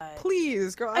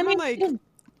please, girl. I'm on like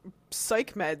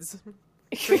psych meds.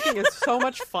 Drinking is so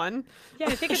much fun. Yeah,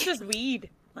 I think it's just weed.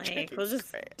 Like, we'll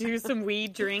just do some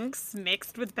weed drinks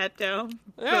mixed with Pepto.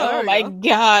 Oh my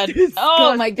god.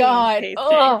 Oh my god.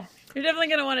 Oh. You're definitely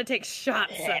going to want to take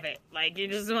shots of it. Like, you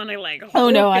just want to, like, oh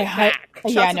no, back.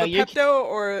 Shots of the Pepto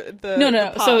or the No.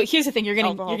 The pot? So here's the thing: you're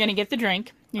gonna get the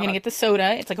drink. You're gonna get the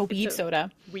soda. It's like a weed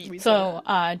soda. So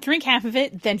drink half of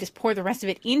it, then just pour the rest of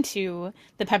it into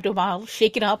the Pepto bottle.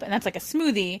 Shake it up, and that's like a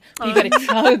smoothie. You gotta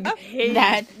chug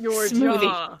that smoothie.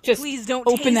 Jaw. Just Please don't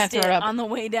open taste that throat it up on the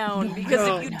way down,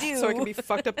 because if you do... So it can be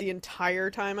fucked up the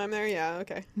entire time I'm there? Yeah,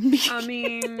 okay. I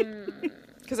mean...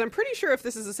 Because I'm pretty sure if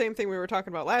this is the same thing we were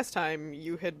talking about last time,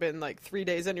 you had been like 3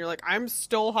 days in, you're like, I'm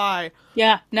still high.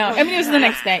 Yeah, no. I mean, it was the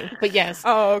next day, but yes.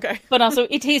 Oh, okay. But also,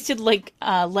 it tasted like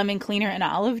lemon cleaner and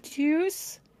olive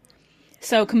juice.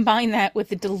 So combine that with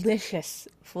the delicious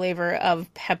flavor of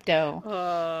Pepto.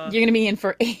 You're going to be in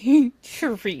for a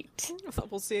treat.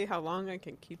 We'll see how long I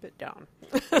can keep it down.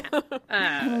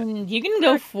 You can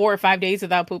go 4 or 5 days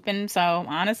without pooping, so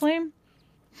honestly,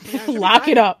 Yeah, lock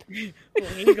it up.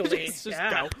 Legally. Just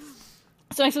go.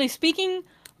 So actually, speaking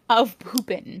of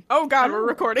pooping. Oh god, we're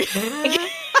recording.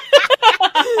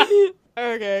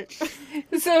 Okay.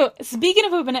 So speaking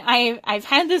of pooping, I've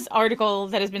had this article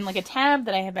that has been like a tab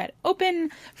that I have had open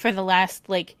for the last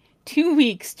like 2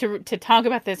 weeks to talk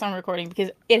about this on recording,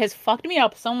 because it has fucked me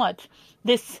up so much.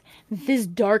 This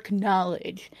dark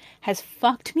knowledge has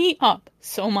fucked me up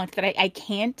so much that I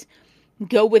can't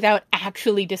go without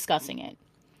actually discussing it.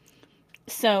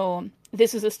 So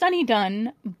this was a study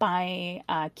done by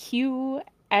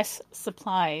QS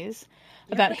Supplies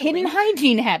about hidden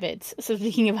hygiene habits. So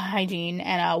speaking of hygiene,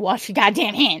 and wash your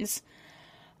goddamn hands.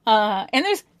 And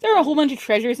there are a whole bunch of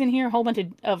treasures in here, a whole bunch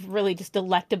of really just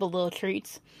delectable little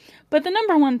treats. But the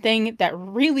number one thing that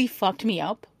really fucked me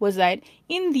up was that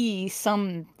in the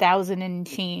some 1,000 and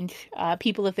change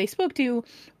people that they spoke to,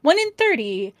 1 in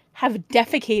 30 have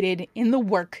defecated in the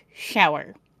work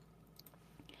shower.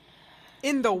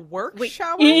 In the work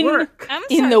shower? Work. I'm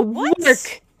In sorry, the what?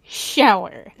 work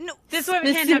shower. No, This is why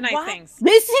we can't have nice things.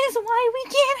 This is why we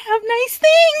can't have nice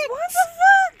things. what the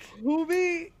fuck?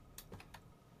 Movie.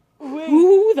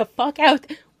 Who the fuck out?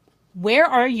 Where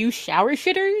are you, shower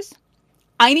shitters?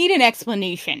 I need an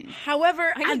explanation.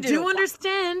 However, I do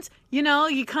understand, you know,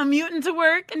 you commuting to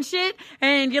work and shit,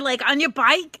 and you're like on your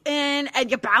bike, and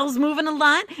your bowel's moving a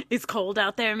lot. It's cold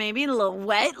out there, maybe, a little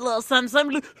wet, a little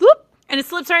something, whoop, and it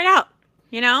slips right out.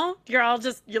 You know, you're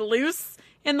loose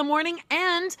in the morning,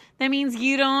 and that means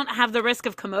you don't have the risk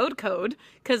of commode code,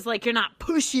 because, like, you're not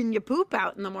pushing your poop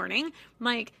out in the morning.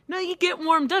 Like, no, you get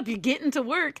warmed up, you get into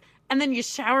work, and then you're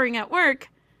showering at work.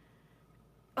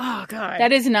 Oh, God.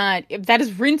 That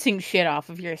is rinsing shit off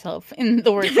of yourself in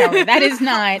the work shower. That is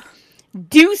not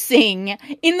deucing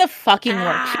in the fucking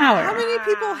work shower. How many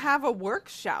people have a work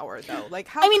shower though? Like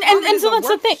how? I mean, common and is so a that's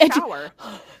the work thing. Shower?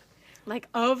 Like,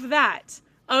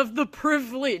 of the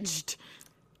privileged.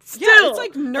 Still, Yeah, it's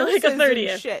like nurses like a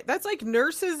 30th. and shit. That's like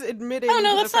nurses admitting. Oh,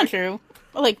 no, to that's the not fact- true.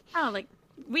 Like, like,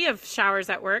 we have showers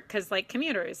at work because, like,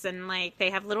 commuters, and, like, they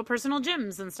have little personal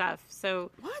gyms and stuff.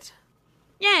 So, What?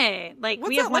 yay. Like, What's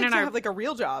we that have one like in to our... have like a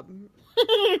real job?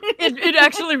 It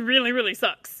actually really, really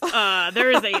sucks.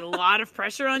 There is a lot of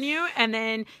pressure on you, and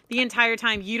then the entire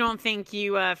time you don't think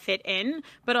you fit in,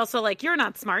 but also, like, you're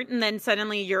not smart, and then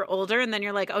suddenly you're older, and then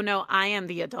you're like, oh, no, I am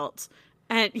the adult.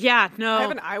 And, yeah, no. I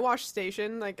have an eye wash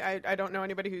station. Like I don't know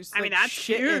anybody who's like, that's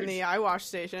shit huge. in the eye wash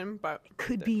station, but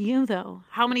Could be you, though.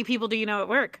 How many people do you know at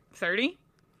work? 30?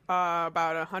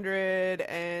 about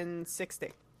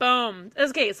 160. Boom.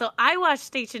 Okay, so eye wash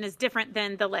station is different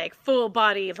than the, like, full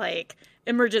body, like,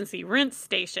 emergency rinse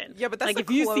station. Yeah, but that's like,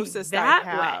 the if you see closest I that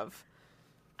have.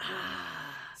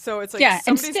 So it's like Yeah,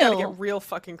 and somebody's got to still- get real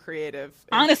fucking creative.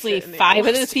 and honestly, shit in the eye 5 of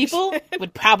wash those people station.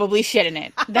 would probably shit in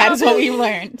it. That is what we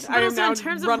learned. I am also now in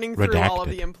terms of- running through all of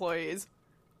Redacted. the employees.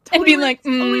 And being like,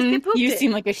 always get pooped you in.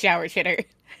 seem like a shower shitter.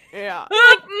 Yeah.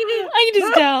 I can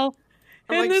just tell.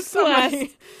 I'm In like, this somebody- class.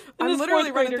 I'm this literally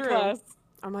fourth running grader through. class.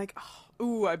 I'm like, oh,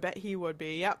 ooh, I bet he would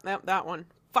be. Yep, that one.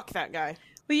 Fuck that guy.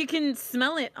 Well, you can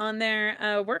smell it on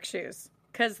their work shoes.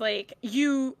 Because, like,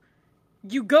 you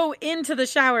go into the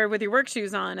shower with your work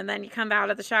shoes on, and then you come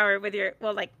out of the shower with your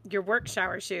work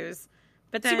shower shoes.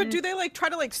 But then... See, but do they, like, try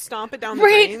to, like, stomp it down the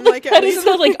Right? drain? Like, at That is least?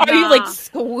 so, like, are you, like, Nah.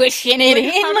 squishing it Like,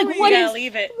 in? how do Like, we- what You is... gotta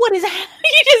leave it. What is...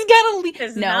 You just gotta leave...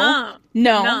 It's No,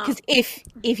 no. because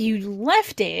if you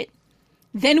left it,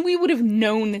 then we would have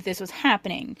known that this was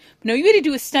happening. But no, you had to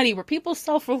do a study where people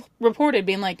self-reported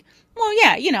being like, well,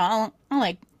 yeah, you know, I'll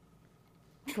like,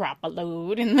 drop a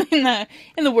load in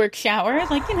the work shower,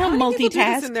 like, you know, People do this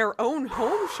multitask. in their own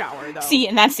home shower, though. See,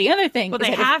 and that's the other thing. Well, is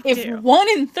they that have if to. 1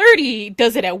 in 30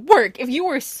 does it at work, if you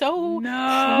are so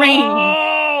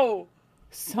trained,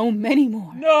 so many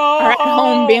more are at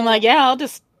home being like, I'll get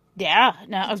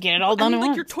it all done I at mean, like,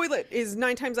 once. your toilet is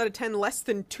 9 times out of 10 less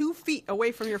than 2 feet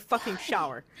away from your fucking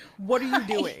shower. What are you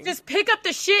doing? Just pick up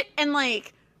the shit and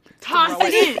like toss Throw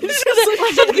it it in.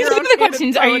 So the Your own the hand and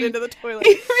questions throw are it you into the toilet.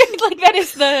 like, that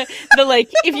is the like,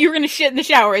 if you were gonna shit in the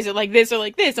shower, is it like this or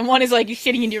like this? And one is like you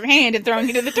shitting into your hand and throwing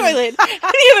it into the toilet, and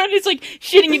the other one is like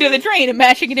shitting into the drain and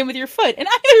mashing it in with your foot. And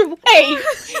either way,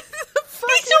 these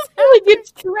are really good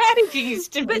strategies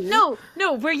to But no,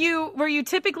 where you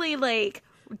typically like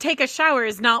take a shower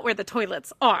is not where the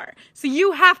toilets are. So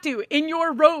you have to, in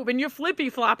your robe and your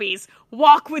flippy floppies,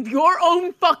 walk with your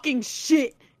own fucking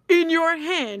shit in your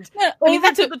hand. No, I mean, over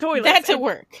that's to at the toilet. That's at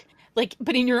work. Like,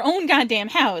 but in your own goddamn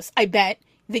house, I bet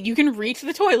that you can reach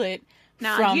the toilet.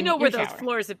 Nah, from you know your where those shower.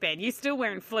 floors have been. You still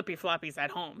wearing flippy floppies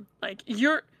at home. Like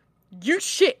you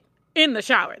shit in the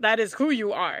shower. That is who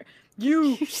you are.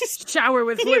 You shower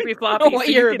with flippy floppies. what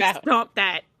so you're you can about. stomp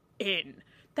that in.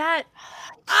 That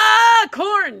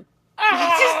corn.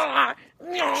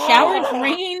 Shower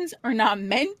drains are not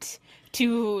meant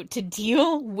to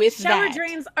deal with Shower that.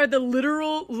 drains are the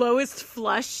literal lowest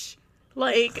flush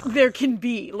like there can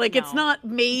be. Like it's No. not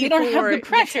made They don't for have the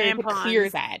pressure to tampons. clear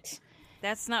that.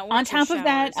 That's not what On top your of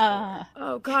that, shower is for.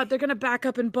 Oh god, they're gonna back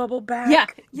up and bubble back. yeah,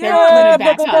 they're Yeah, gonna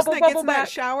back the up. person that gets in back. that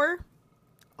shower.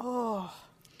 Oh,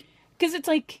 Because it's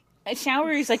like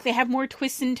showers, like they have more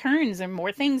twists and turns and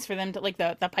more things for them to, like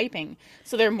the piping.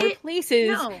 So there are more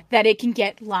places that it can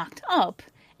get locked up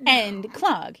and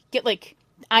clog. Get like,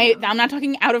 I'm not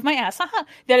talking out of my ass. Haha.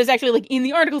 That is actually like in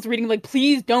the articles reading like,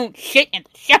 please don't shit in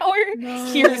the shower.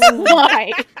 Here's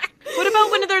why. What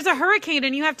about when there's a hurricane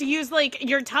and you have to use like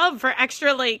your tub for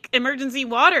extra like emergency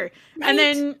water, and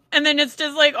then it's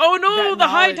just like, oh no, That the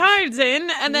high knowledge. tide's in,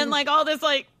 and then like all this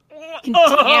like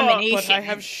Contamination. but I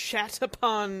have shat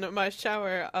upon my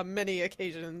shower on many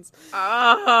occasions.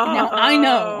 Now I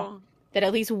know that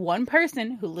at least one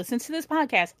person who listens to this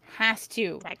podcast has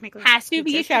to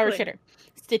be a shower shitter.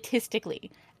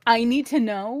 Statistically, I need to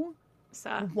know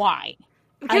why.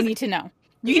 I need to know.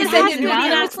 You can It send has it to be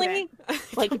anonymously.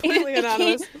 Like Completely it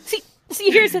anonymous. can't.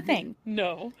 See, here's the thing.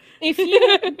 No. If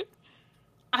you,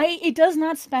 it does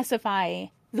not specify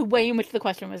the way in which the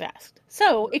question was asked.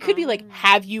 So it could be like,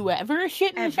 have you ever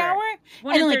shit in the Ever. shower?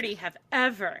 1 in And, like, 30 have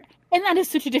ever. And that is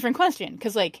such a different question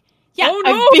because, like, yeah, Oh,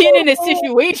 no! I've been in a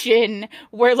situation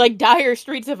where like dire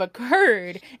straits have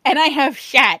occurred, and I have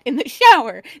shat in the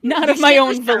shower, not of my shit in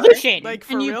own the shower? volition. Like,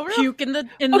 for And you real? puke in the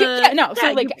Okay, yeah, no,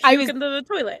 so, like, you I puke was- in the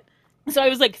toilet. So I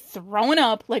was like throwing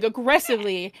up like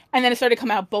aggressively, and then it started to come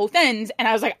out both ends, and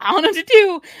I was like, I don't know what to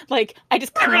do. Like I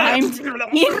just climbed into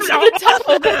the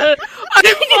tub.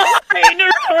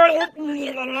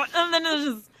 And then it was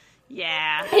just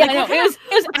yeah. Yeah, no, it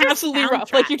was absolutely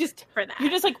rough. Like soundtrack you're for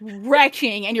just like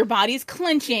retching, and your body's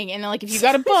clenching, and then like if you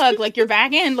got a bug, like your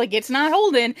back end, like it's not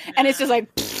holding, and it's just like,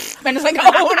 and it's like,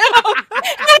 oh no,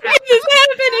 how did this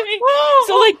happen to me?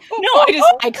 So like,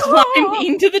 no, I climbed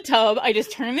into the tub. I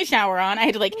just turned the shower on. I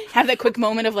had to like have that quick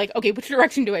moment of like, okay, which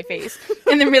direction do I face?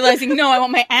 And then realizing, no, I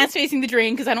want my ass facing the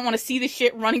drain because I don't want to see the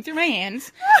shit running through my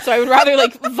hands. So I would rather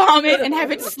like vomit and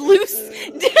have it sluice down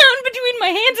between my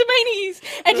hands and my knees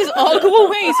and just all go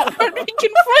away. So I'm being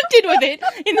confronted with it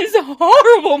in this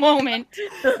horrible moment.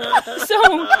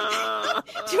 So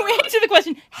to answer the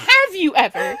question, have you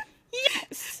ever?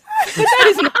 Yes. But that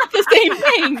is not the same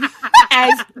thing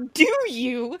as do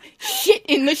you shit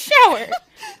in the shower?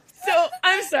 So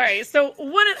I'm sorry. So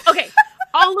okay,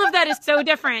 all of that is so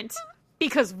different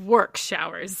because work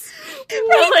showers.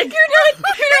 Right, like you're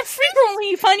not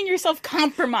frequently finding yourself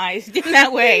compromised in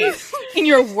that way in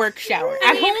your work shower.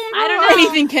 At home, I don't know.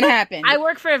 anything can happen. I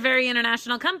work for a very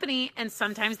international company, and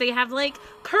sometimes they have like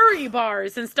curry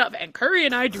bars and stuff. And Curry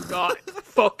and I do not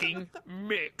fucking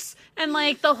mix. And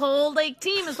like the whole like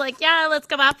team is like, yeah, let's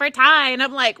go out for Thai. And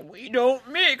I'm like, we don't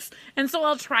mix. And so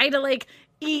I'll try to like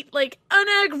eat like an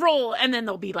egg roll, and then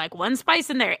there'll be like one spice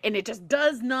in there, and it just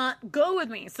does not go with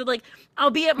me. So like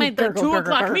I'll be at my the 2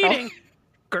 o'clock meeting.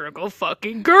 Gurgle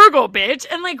fucking gurgle, bitch.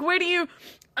 And like where do you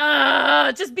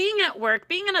just being at work,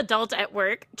 being an adult at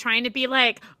work, trying to be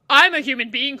like, I'm a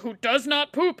human being who does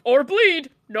not poop or bleed.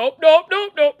 Nope.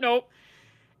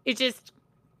 It just,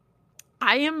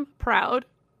 I am proud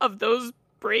of those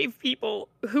brave people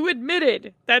who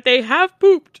admitted that they have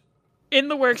pooped in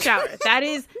the work shower.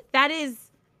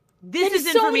 This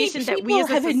is so many information that we people as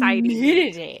a have society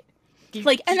admitted it.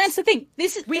 Like, and that's the thing.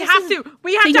 We have to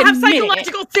they have admit it.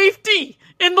 psychological safety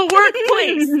in the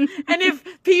workplace. And if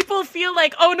people feel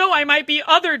like, oh no, I might be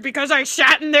othered because I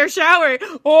shat in their shower.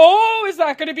 Oh, is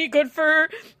that going to be good for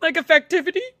like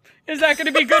effectivity? Is that going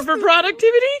to be good for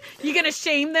productivity? You going to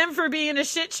shame them for being a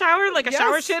shit shower, like a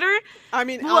shower shitter? I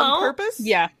mean, Well, on purpose?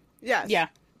 Yeah. Yes. Yeah.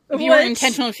 If you're an Which-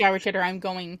 intentional shower shitter, I'm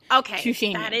going to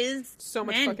shame that you. is So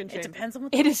much man, fucking shame. It depends on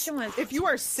what It the is- question was. If you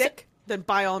are sick, then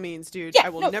by all means, dude, Yeah, I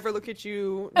will no. never look at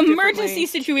you Emergency differently.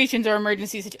 situations are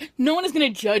emergency situations. No one is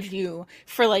going to judge you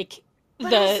for, like, But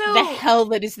the also- hell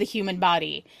that is the human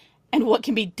body and what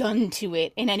can be done to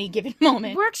it in any given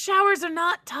moment. Work showers are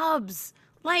not tubs.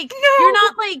 Like, No, you're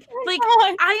not like they're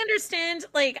not. I understand,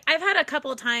 like, I've had a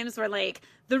couple of times where, like,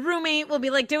 the roommate will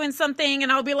be, like, doing something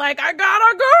and I'll be like, I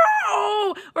gotta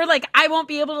go! Or, like, I won't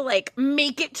be able to, like,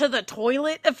 make it to the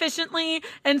toilet efficiently.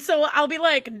 And so I'll be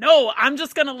like, no, I'm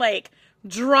just gonna, like,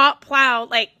 drop plow,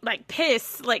 like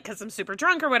piss, like, because I'm super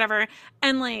drunk or whatever,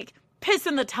 and, like, piss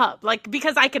in the tub, like,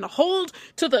 because I can hold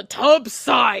to the tub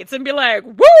sides and be like,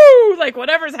 woo! Like,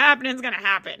 whatever's happening is gonna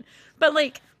happen. But,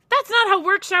 like, that's not how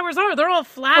work showers are. They're all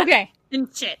flat Okay. and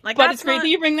shit. Like, But that's it's great not... that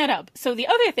you bring that up. So the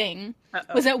other thing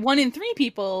was that 1 in 3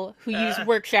 people who use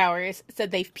work showers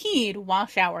said they've peed while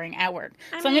showering at work.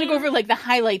 So I'm going to go over like the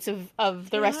highlights of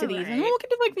the rest of these, and then we'll get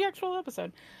to like the actual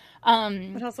episode.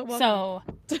 But also So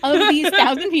of these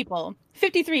 1,000 people,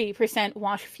 53%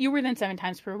 wash fewer than 7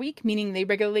 times per week, meaning they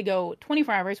regularly go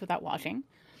 24 hours without washing.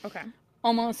 Okay.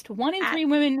 Almost 1 in 3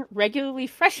 women regularly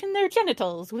freshen their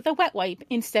genitals with a wet wipe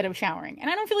instead of showering. And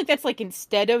I don't feel like that's like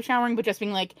instead of showering, but just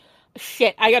being like,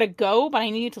 shit, I gotta go, but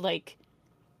I need to like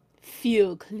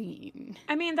feel clean.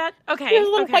 I mean, that... Okay, Feel a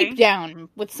little okay. wipe down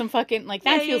with some fucking, like,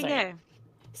 that feels yeah. right.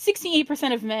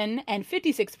 68% of men and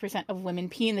 56% of women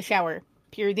pee in the shower,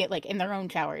 period, like in their own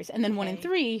showers. And then 1 in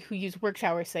 3 who use work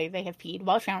showers say they have peed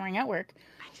while showering at work.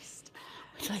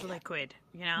 It's liquid,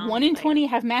 you know? 1 in Like- 20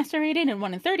 have masturbated and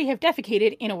 1 in 30 have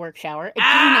defecated in a work shower. Again,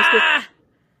 Ah!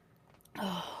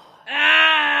 Oh.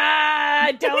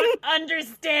 I don't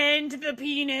understand the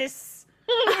penis.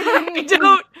 I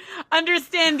don't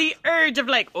understand the urge of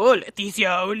like, oh,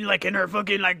 Leticia, like in her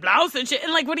fucking like blouse and shit.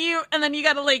 And like, what do you, and then you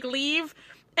gotta like leave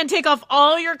and take off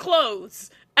all your clothes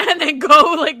and then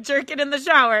go like jerk it in the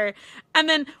shower. And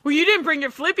then, well, you didn't bring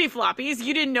your flippy floppies.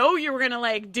 You didn't know you were gonna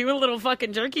like do a little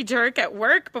fucking jerky jerk at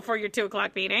work before your 2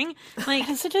 o'clock meeting. Like,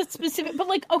 It's such a specific, but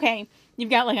like, okay, you've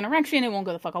got like an erection, it won't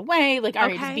go the fuck away. Like, all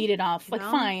right, just Okay. beat it off. Like,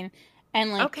 No. fine.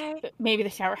 And like, Okay. maybe the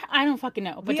shower, I don't fucking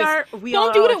know. But we are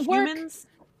don't do it at work. humans.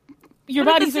 Your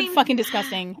but at the bodies are same- fucking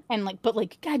disgusting. And like, but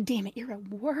like, god damn it, you're at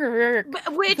work.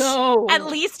 Which, Go. at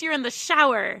least you're in the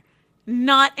shower,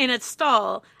 not in a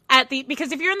stall.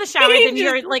 Because if you're in the shower, then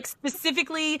you're like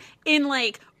specifically in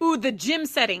like, ooh, the gym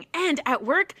setting. And at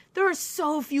work, there are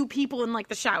so few people in like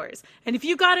the showers. And if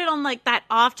you got it on like that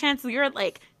off chance that you're at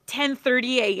like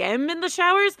 10:30 a.m. in the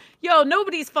showers, yo,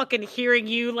 nobody's fucking hearing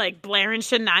you like blaring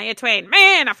Shania Twain.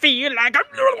 Man, I feel like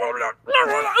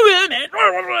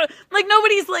like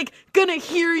nobody's like gonna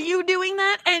hear you doing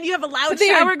that, and you have a loud But they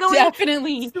shower are going.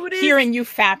 definitely So it is- hearing you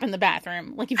fap in the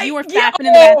bathroom. Like, if you are Yeah, fapping in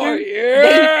the bathroom,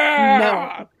 yeah. they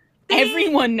know.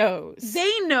 Everyone knows.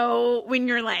 They know when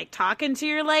you're like talking to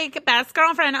your like best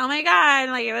girlfriend. Oh my god,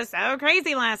 like it was so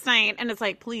crazy last night, and it's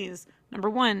like, please, number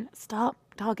one, stop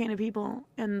talking to people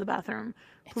in the bathroom.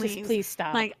 Please, please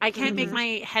stop. Like, I can't make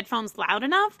my headphones loud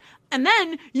enough, and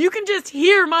then you can just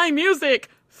hear my music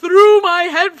through my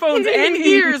headphones and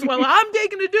ears while I'm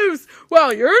taking a deuce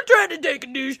while you're trying to take a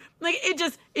douche. Like,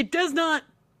 it does not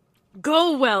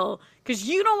go well. Because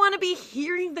you don't want to be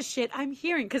hearing the shit I'm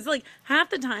hearing. Because, like, half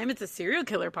the time it's a serial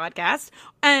killer podcast.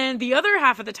 And the other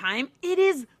half of the time, it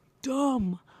is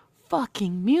dumb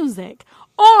fucking music.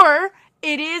 Or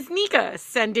it is Nika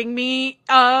sending me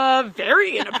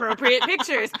very inappropriate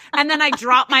pictures. And then I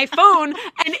drop my phone.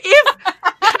 And if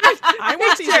I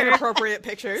want these inappropriate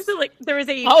pictures. So, like, there is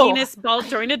a Oh. penis ball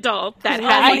joint adult that Oh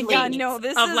has my like god, veins no,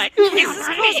 this of is like this is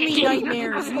causing me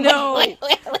nightmares. No.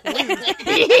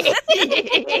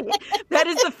 that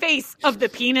is the face of the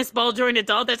penis ball joint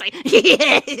adult that's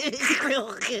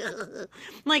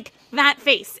like that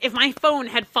face. If my phone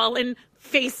had fallen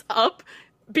face up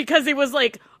because it was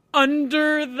like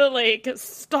under the like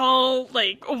stall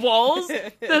like walls,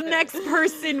 the next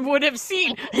person would have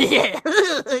seen.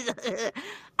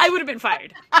 I would have been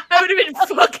fired. I would have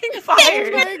been fucking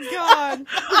fired Oh my god.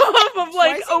 off of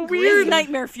like Why a is it weird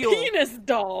Nightmare fuel. penis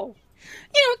doll.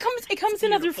 it comes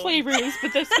in other beautiful. flavors,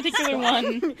 but this particular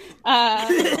one,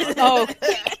 oh,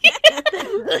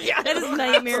 That is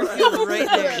nightmare fuel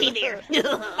right there.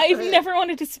 I've never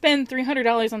wanted to spend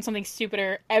 $300 on something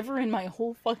stupider ever in my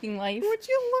whole fucking life. Would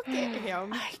you look at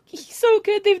him? He's so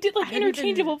good. They've did like I don't even-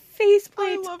 interchangeable face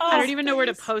plates. love Oh, I don't even know where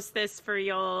to post this for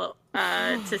y'all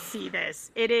to see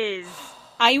this. It is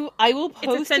I will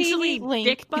post essentially a link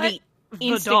Dick to Butt the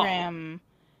Instagram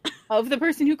of the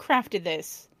person who crafted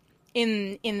this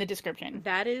in the description.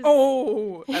 that is.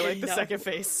 Oh, I like the No. second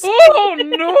face. Oh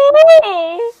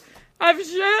no! I've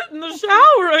shit in the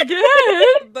shower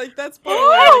again. Like that's probably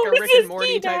like a Rick and Morty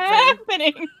keep type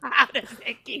happening. How does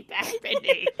it keep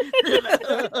happening?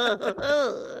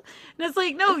 And it's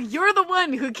like, no, you're the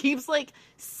one who keeps like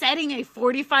setting a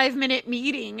 45-minute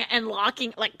meeting and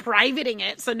locking, like privating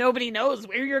it so nobody knows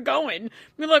where you're going.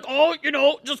 You're like, oh,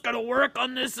 just gotta work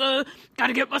on this,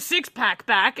 gotta get my 6-pack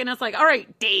back. And it's like, all right,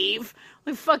 Dave,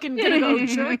 I'm fucking gonna go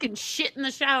jerk and shit in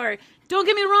the shower. Don't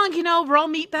get me wrong, we're all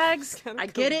meatbags. thing. I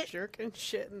get it. Jerking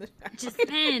shit in the shower. Just,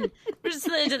 man, we're just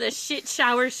into the shit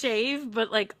shower shave,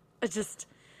 but like, it's just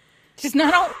Just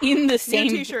not all in the New same.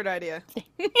 T-shirt idea.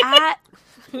 at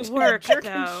work,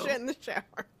 Jerking though. shit in the shower.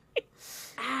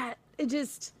 It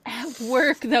just. At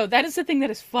work, though, that is the thing that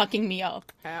is fucking me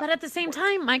up. But at the same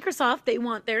time, Microsoft, they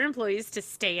want their employees to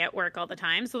stay at work all the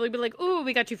time. So they'll be like, ooh,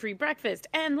 we got you free breakfast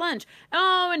and lunch.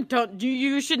 Oh, and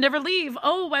you should never leave.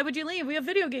 Oh, why would you leave? We have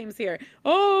video games here.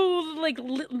 Oh, like,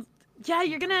 yeah,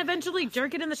 you're going to eventually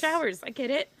jerk it in the showers. I get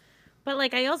it. But,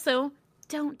 like, I also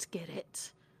don't get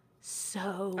it.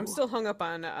 So. I'm still hung up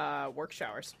on work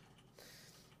showers.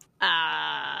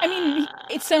 I mean,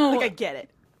 it's so. Like I get it.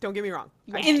 Don't get me wrong.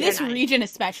 I in get this it. region,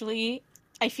 especially,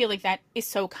 I feel like that is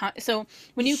so. So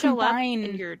when you show up combine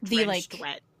and you're the drenched like,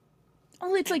 wet.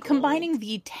 well, it's like combining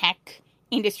the tech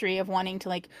industry of wanting to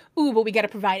like, ooh, but we got to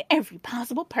provide every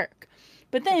possible perk,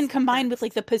 but then combined with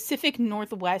like the Pacific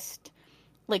Northwest,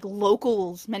 like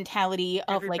locals mentality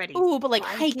of Everybody like, ooh, but like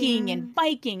hiking and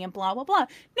biking and blah blah blah.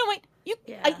 No, wait,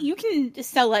 you can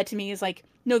sell that to me as like,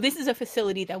 no, this is a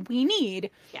facility that we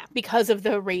need because of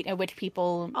the rate at which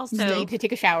people Also- need to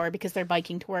take a shower because they're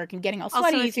biking to work and getting all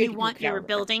sweaty. Also, if so you have to want take a shower your before.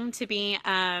 building to be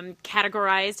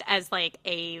categorized as like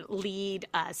a LEED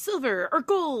silver or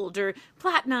gold or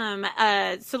platinum,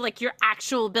 so like your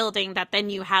actual building that then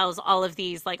you house all of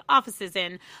these like offices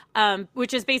in,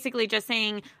 which is basically just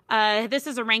saying this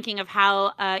is a ranking of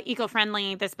how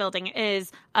eco-friendly this building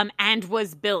is and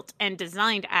was built and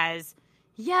designed as.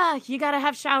 Yeah, you got to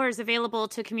have showers available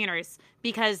to commuters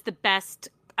because the best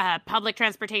public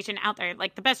transportation out there,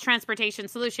 like the best transportation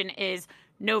solution is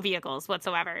no vehicles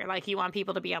whatsoever. Like you want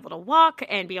people to be able to walk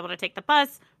and be able to take the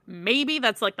bus. Maybe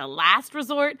that's like the last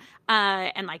resort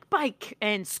and like bike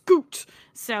and scoot.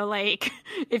 So like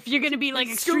if you're going to be like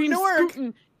extreme Scooting to work.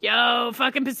 scooting, yo,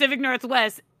 fucking Pacific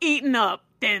Northwest eating up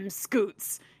them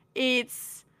scoots.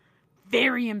 It's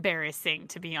very embarrassing,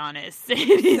 to be honest. It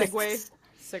is.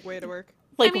 Segue to work.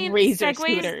 like I mean, razor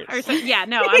Segways scooters. are so, yeah,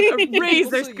 no, I'm razor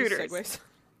Also use scooters. Segways.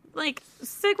 Like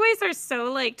Segways are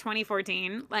so like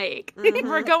 2014. Like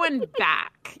we're going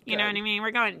back. You know Good. what I mean?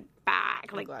 We're going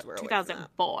back, like glad we're away from that.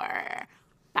 2004.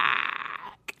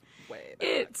 Back. Way back.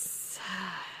 It's.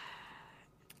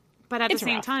 But at It's the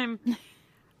same rough. time,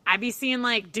 I be seeing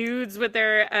like dudes with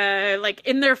their like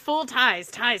in their full ties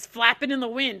flapping in the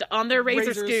wind on their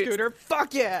razor scoots. scooter.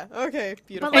 Fuck yeah. Okay,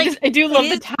 beautiful. But, like, I do love it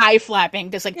the is- tie flapping.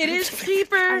 Just like It is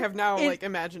cheaper. I have now It- like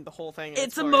imagined the whole thing. and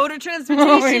It's a worth. motor Oh,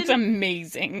 transportation. it's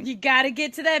amazing. You gotta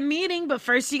get to that meeting, but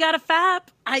first you gotta fap.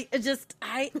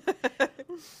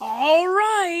 All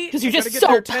right. Because you're just get so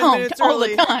there 10 pumped minutes all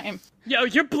early. the time. Yo,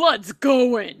 your blood's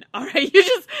going. All right.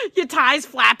 Your tie's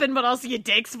flapping, but also your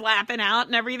dick's flapping out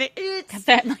and everything. It's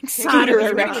That like scooter Scooter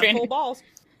erection. Full balls.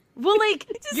 well, like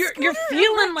you're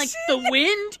feeling like the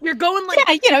wind. You're going like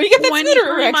Yeah, you get that 20, scooter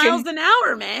 30 erection. miles an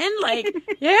hour, man. Like,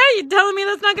 yeah, you telling me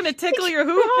that's not gonna tickle your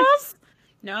hoo-haws?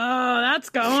 No, that's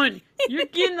going. You're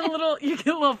getting a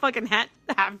little fucking half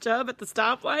chub at the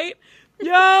stoplight.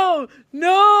 Yo,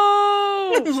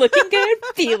 no. Looking good,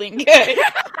 feeling good.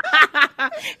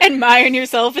 Admiring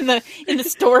yourself in the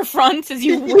storefronts as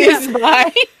you whiz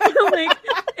by. Like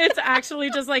it's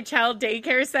actually just like child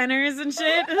daycare centers and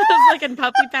shit. It's like in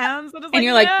puppy pounds. And, it's And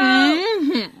you're like, yo.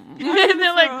 mm-hmm. And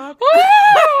they're like, Stop.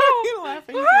 woo! You're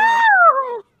laughing.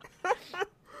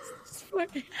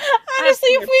 Honestly,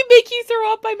 if we make you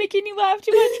throw up by making you laugh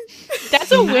too much,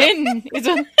 that's a win. It's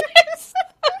a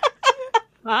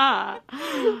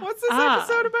What's this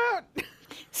episode about?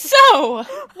 So,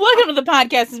 welcome to the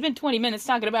podcast. It's been 20 minutes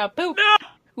talking about poop.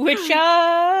 Which,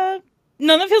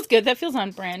 No, that feels good. That feels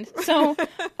on brand. So,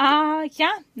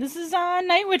 yeah, this is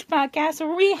Night Witch Podcast,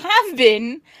 where we have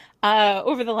been,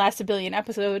 over the last 1 billion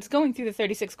episodes, going through the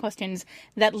 36 questions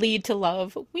that lead to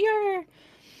love. We are,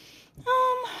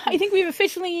 I think we've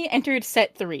officially entered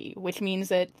set 3, which means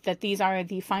that these are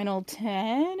the final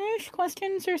 10-ish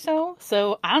questions or so.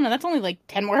 So, I don't know, that's only like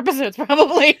 10 more episodes,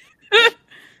 probably.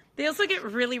 They also get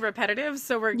really repetitive,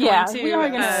 so we're going to we are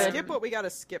gonna skip what we gotta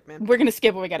skip, man. We're gonna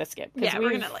skip what we gotta skip. Yeah,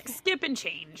 we're gonna like skip and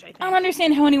change. I think. I don't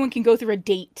understand how anyone can go through a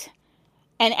date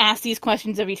and ask these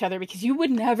questions of each other because you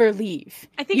would never leave.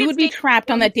 I think you it's would be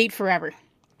trapped on that date forever.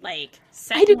 Like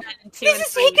I do. 1, 2, This and is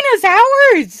 3. taking us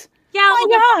hours. Yeah, Oh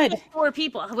my God. 4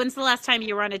 people. When's the last time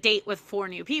you were on a date with 4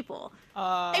 new people?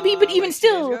 I mean, but even like 2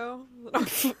 still.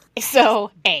 days ago?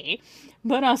 So,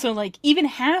 but also like even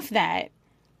half that.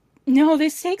 No,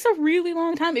 this takes a really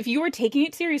long time. If you were taking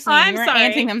it seriously, and you were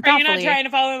answering them Are you thoughtfully. not trying to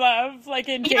fall in love like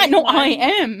in Yeah, day no, one? I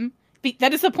am.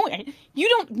 That is the point. You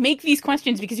don't make these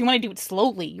questions because you want to do it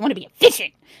slowly. You want to be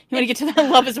efficient. You want to get to that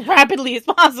love as rapidly as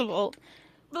possible.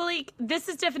 But like this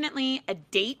is definitely a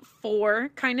date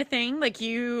 4 kind of thing. Like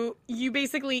you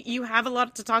basically you have a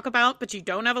lot to talk about, but you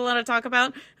don't have a lot to talk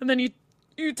about, and then you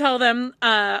tell them,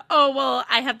 oh well,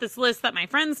 I have this list that my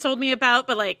friends told me about,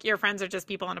 but like your friends are just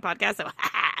people on a podcast, so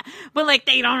but like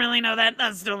they don't really know that.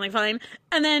 That's totally fine.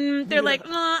 And then they're like,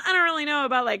 well, I don't really know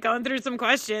about like going through some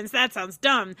questions. That sounds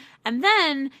dumb. And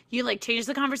then you like change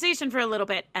the conversation for a little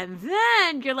bit, and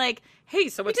then you're like, hey,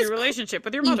 so what's your relationship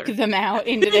with your mother? Eke them out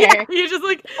into there. You're just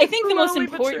like, I think the most slowly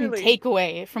but important surely.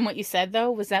 takeaway from what you said,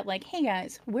 though, was that, like, hey,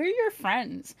 guys, we're your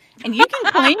friends. And you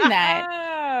can claim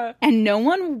that, and no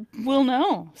one will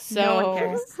know. So No one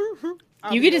cares.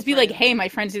 you could just be like, hey, my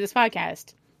friends do this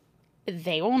podcast.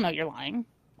 They won't know you're lying.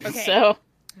 Okay. So,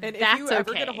 And if That's you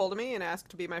ever get a okay. hold of me and ask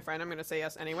to be my friend, I'm gonna say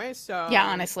yes anyway. So yeah,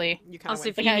 honestly. you kind of Also,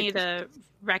 if you Like, need a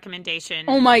recommendation,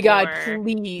 Oh my God, for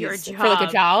please. your For like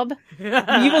a job. We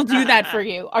will do that for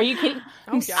you. Are you kidding?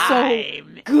 I'm God. so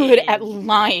I'm good in. at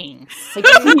lying. Like,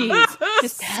 please,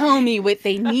 just tell me what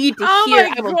they need to Oh hear.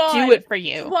 my I will God. do it for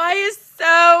you. Why is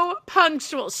so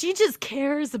punctual? She just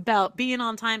cares about being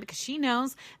on time because she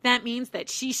knows that means that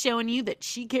she's showing you that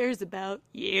she cares about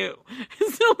you.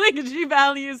 So like she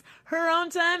values her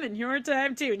own time and your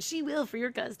time too, and she will for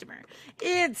your customer.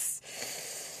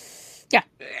 It's Yeah,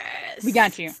 we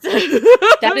got you.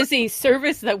 That is a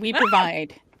service that we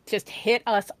provide. Just hit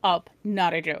us up,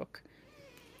 not a joke.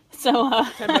 So,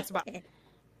 $10 a pop.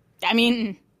 I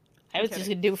mean, I was just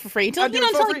gonna do it for free until I'll do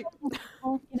it for free.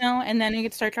 and then you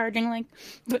could start charging like.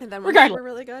 But And then regardless, we're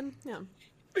really good. Yeah. so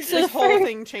This the whole fir-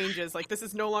 thing changes. Like, this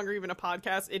is no longer even a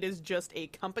podcast. It is just a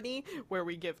company where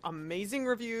we give amazing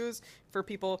reviews for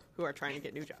people who are trying to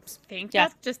get new jobs. think Yeah,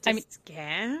 that's just a I mean-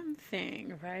 scam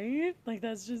thing, right? Like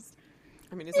that's just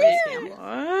I mean, is that a scam?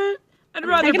 what? I'd I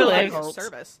rather can be live. like, Like a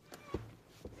service.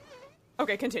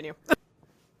 Okay, continue.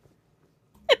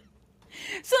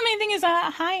 So the main thing is,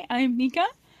 hi, I'm Nika.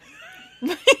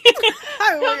 main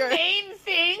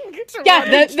thing.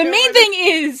 Yeah, the main thing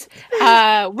is,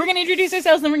 we're gonna introduce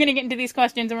ourselves, then we're gonna get into these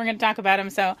questions, and we're gonna talk about them.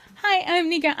 So, hi, I'm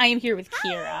Nika. I am here with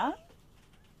Kira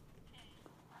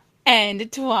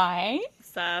and Twy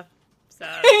Sup.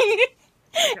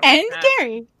 and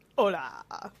Gary. Hola.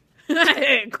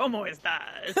 ¿Cómo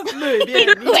estás? Muy bien.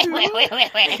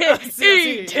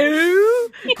 Sí, sí.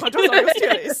 ¿Tú? ¿Cuántos años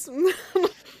tienes?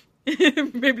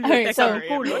 Maybe Alright, like so- a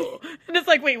culo. And it's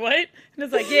like, wait, what? And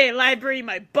it's like, yeah, library,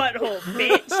 my butthole,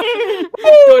 bitch.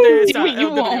 ¿Dónde está You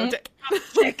el won't.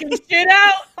 biblioteca? Checking shit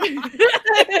out.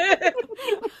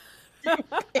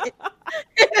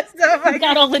 So I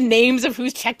got all the names of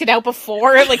who's checked it out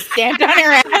before, like stamped on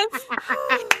her ass.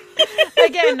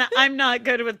 again, I'm not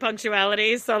good with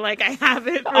punctuality, so like I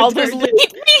haven't. All those returned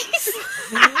late it. fees.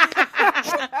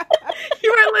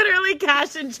 You are literally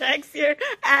cashing checks here.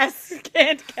 Ass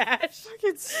can't cash.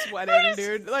 Fucking sweating,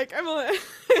 dude. Like, I'm You're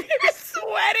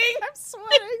sweating.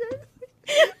 sweating.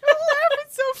 I'm laughing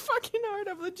so fucking hard.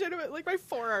 I'm legitimate. Like, my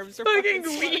forearms are Fucking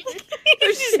fucking weak. sweating.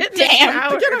 There's shit in the Damn.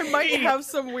 shower. Again, I might have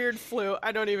some weird flu.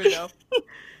 I don't even know.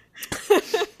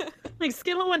 Like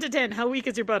scale of 1 to 10. How weak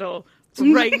is your butthole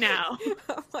right now?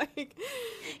 Like,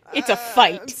 It's a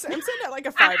fight. I'm sitting at like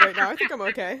a 5 right now. I think I'm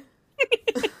okay.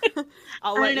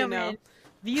 I'll let you know. Man.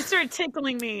 If you start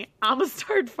tickling me, I'm gonna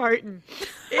start farting.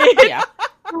 It's Yeah.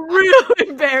 real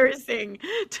embarrassing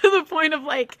to the point of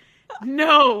like,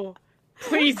 no,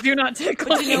 please do not tickle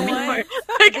But me you know what? anymore.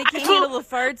 If Like, they I can't will- handle the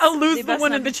farts. I'll lose they the best one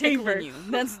not in the be tickling chamber. you.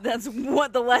 That's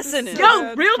what the lesson is.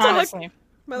 Yo, real talk. Honestly.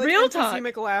 My like, Real talk.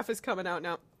 emphysemic laugh is coming out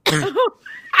now.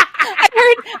 I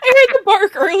heard the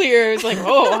bark earlier. It was like,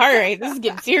 oh, all right, this is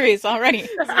getting serious already.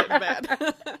 It's getting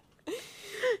bad.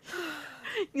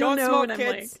 You'll Don't know smoke, when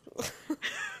kids.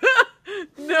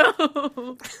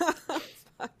 No.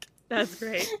 That's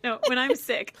great. No, when I'm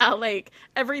sick, I'll like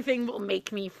everything will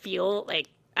make me feel like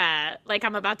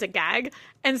I'm about to gag.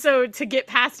 And so to get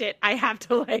past it, I have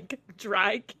to like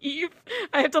dry heave.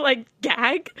 I have to like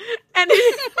gag. And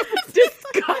it's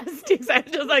disgusting. So I'm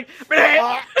just like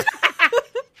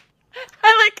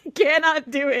I like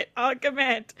cannot do it on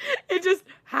command. It just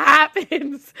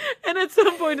happens. And at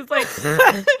some point it's like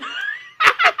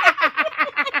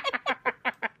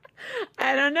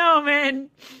I don't know, man.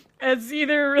 It's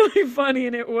either really funny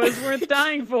and it was worth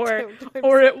dying for,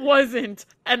 or it wasn't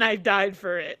and I died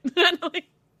for it. Like,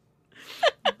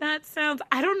 that sounds.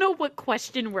 I don't know what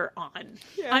question we're on.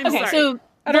 Yeah. I'm Okay, sorry. so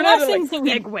I the don't know last how to, things that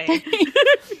we segue.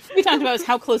 we talked about was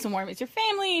how close and warm is your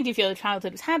family? Do you feel your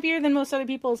childhood was happier than most other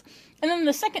people's? And then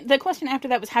the question after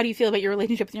that was how do you feel about your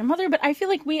relationship with your mother? But I feel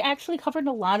like we actually covered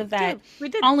a lot of that We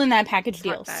did all in that package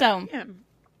deal. that. So Yeah.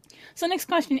 So next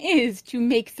question is to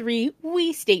make 3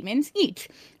 we statements each.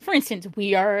 For instance,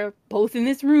 we are both in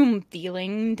this room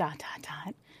feeling ...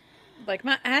 Like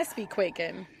my ass be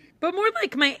quaking, but more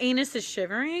like my anus is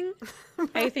shivering.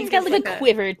 I think It's got like a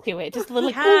quiver to it, just a little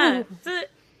like, Yeah, ooh.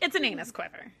 it's an anus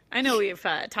quiver. I know we've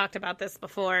talked about this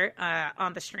before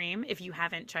on the stream. If you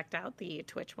haven't checked out the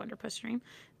Twitch Wonderpuss stream,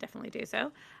 definitely do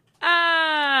so.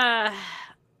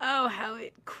 Oh, how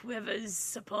it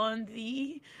quivers upon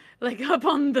thee, like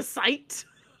upon the sight.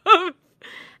 When's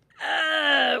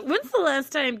the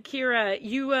last time, Kira,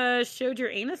 you showed your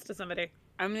anus to somebody?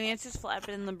 I mean, it's just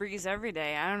flapping in the breeze every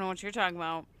day. I don't know what you're talking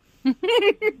about. Yo,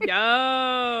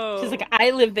 She's like,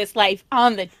 I live this life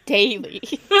on the daily.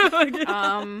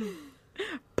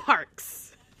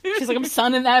 Parks. She's like, I'm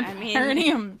sunning that I mean-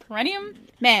 perineum?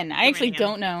 Man, I actually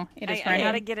Perineum. don't know. It is I perineum.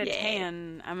 gotta get a Yeah.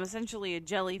 tan. I'm essentially a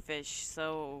jellyfish,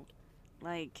 so,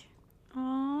 like...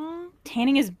 Aww.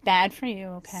 Tanning is bad for you,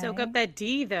 okay? Soak up that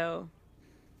D, though.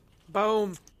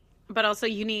 Boom. But also,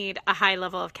 you need a high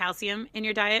level of calcium in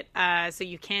your diet, so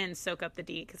you can soak up the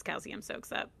D because calcium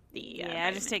soaks up the. Yeah,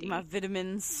 I just take my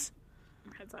vitamins.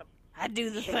 Heads up. I do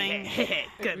the thing.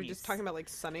 We're just talking about like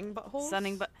sunning buttholes.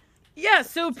 Sunning, but... Yeah,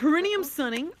 so perineum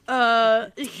sunning,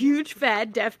 huge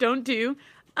fad, deaf don't do,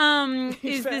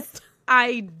 is this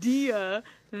idea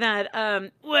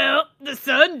that, well, the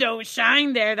sun don't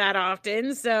shine there that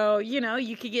often, so, you know,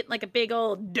 you could get like a big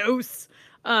old dose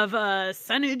of,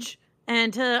 sunnage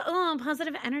and,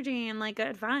 positive energy and like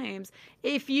good vibes.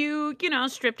 If you, you know,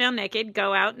 strip down naked,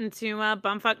 go out into,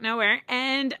 bumfuck nowhere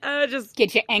and, just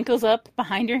Get your ankles up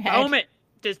behind your head. boom it.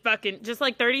 Just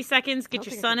like 30 seconds, get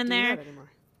your sun in there.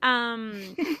 I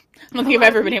don't think I've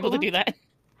ever been able to do that.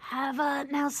 Have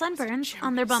now sunburns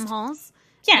on their bum holes.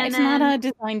 Yeah, And it's then- not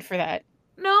designed for that.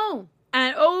 No,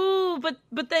 and but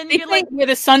then It's you're like like, where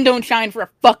the sun don't shine for a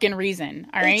fucking reason,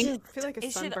 all right? I feel like a It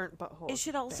should- sunburnt butthole. It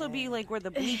should also be, like, where the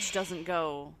bleach doesn't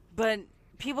go. But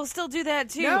people still do that,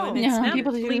 too. No. and it's, No, no,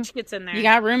 people do. bleach gets in there. You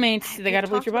got roommates, they gotta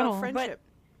bleach Talked your about butthole. friendship.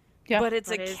 Yeah. but it's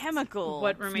What a is- chemical.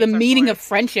 what roommates The are meaning for. of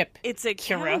friendship. It's a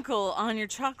Kira. chemical on your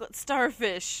chocolate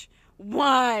starfish.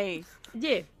 Why?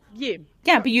 Yeah.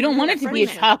 Yeah, but you don't want it to be a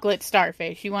friendship. chocolate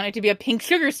starfish. You want it to be a pink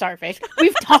sugar starfish.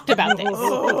 We've talked about this.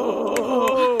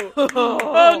 Oh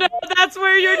no, that's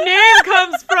where your name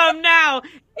comes from now.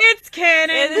 It's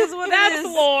canon. It is what it that's is.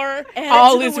 lore. Add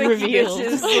All to the is wiki, revealed.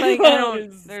 bitches. Like, I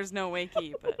don't, there's no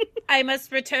wiki, but I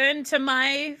must return to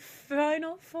my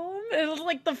final form. It was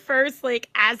like the first, like,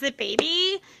 as a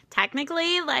baby,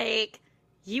 technically, like,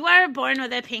 you are born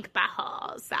with a pink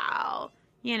butthole, so,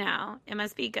 you know, it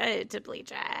must be good to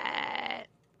bleach it.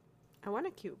 I want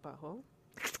a cute butthole.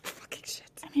 Fucking shit.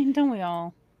 I mean, don't we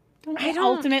all? I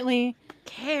don't- Ultimately,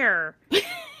 Care.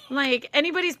 Like,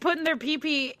 anybody's putting their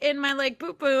pee-pee in my, like,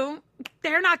 poo-poo,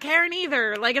 they're not caring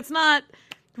either. Like, it's not,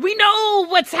 we know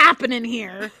what's happening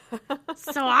here.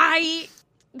 So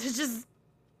just,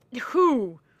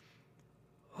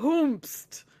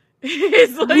 whomst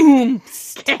is, like, boom.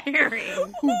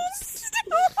 caring.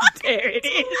 There it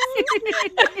is.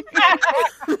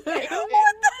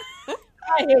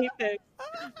 I hate this.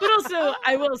 But also,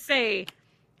 I will say,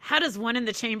 how does one in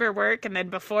the chamber work? And then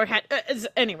before had,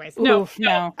 anyways, no, Oof,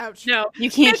 no. Ouch. no.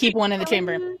 You can't keep one in the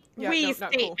chamber. Yeah, We no,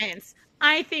 not cool. statements.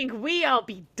 I think we all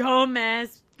be dumb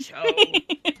as dumb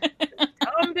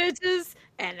bitches,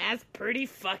 and that's pretty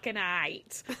fucking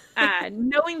aight.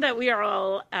 Knowing that we are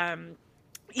all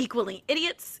equally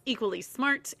idiots, equally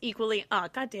smart, equally. Oh,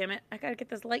 god damn it! I gotta get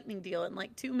this lightning deal in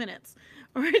like 2 minutes,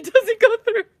 or it doesn't go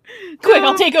through. Quick,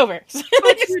 I'll take over. Do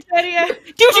what you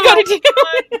gotta do.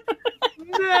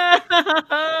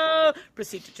 No.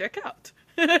 Proceed to check out.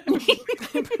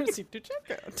 Proceed to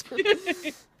check out.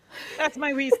 That's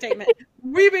my we statement.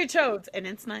 We be chodes, and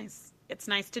it's nice. It's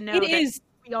nice to know It that is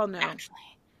we all know. actually.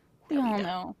 We all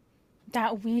know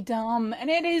that we dumb, and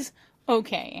it is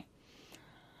okay.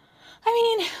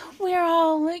 I mean, we're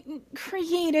all like,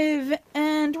 creative,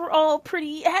 and we're all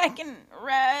pretty heckin'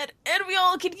 rad, and we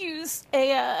all could use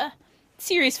a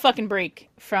serious fucking break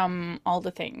from all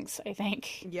the things, I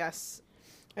think. Yes.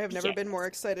 I have never been more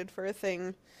excited for a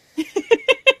thing.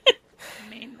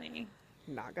 Mainly.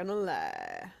 Not gonna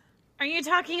lie. Are you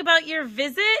talking about your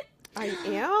visit? I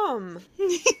am.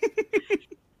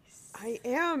 I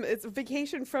am. It's a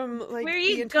vacation from like Where are the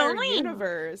you entire going?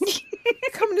 universe.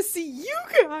 Coming to see you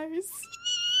guys.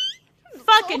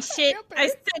 Fucking So shit. happy. I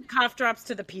sent cough drops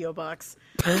to the P.O. box.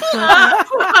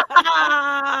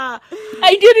 I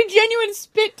did a genuine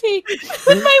spit take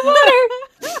with my water,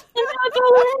 and that's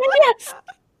all I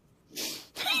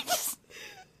yes.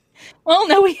 Well,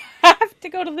 no, we have to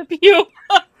go to the P.O.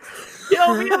 box.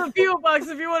 Yo, we have a P.O. box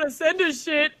if you want to send us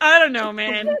shit. I don't know,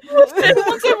 man.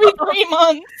 Once every 3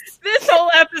 months. This whole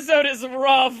episode is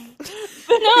rough.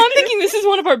 No, I'm thinking this is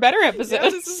one of our better episodes. Yeah,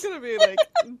 this is gonna be like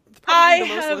probably I the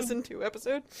most have- listened to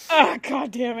episode. Oh,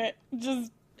 god damn it.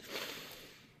 Just...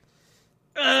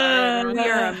 We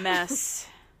are a mess.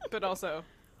 But also,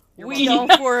 you're We,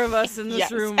 welcome. all 4 of us in this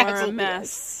Yes, room, are a absolutely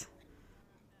mess.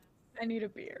 I need a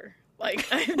beer. Like,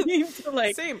 I need to,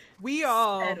 like... Same. We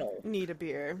all settle. need a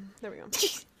beer. There we go.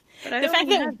 But I The don't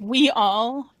fact have... that we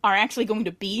all are actually going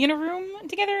to be in a room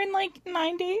together in like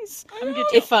 9 days. I'm good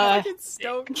If Fucking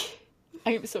stoked.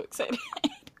 I am so excited.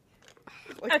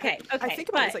 Like, Okay, I okay, think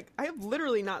about it, it's but- like I have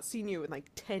literally not seen you in like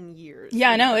 10 years.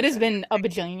 Yeah, no, it has been a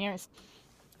bajillion years.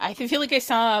 I feel like I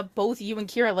saw both you and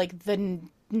Kira like the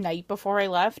night before I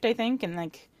left, I think, and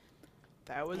like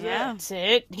That was Yeah. that's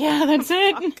it. Yeah, that's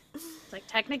it. Like,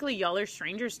 technically, y'all are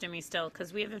strangers to me still,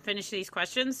 because we haven't finished these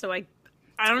questions, so I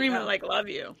don't even, Yeah. like, love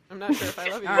you. it. I'm not sure if I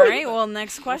love you. All right, well,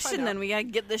 next question, out. then we gotta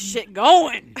get this shit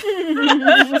going.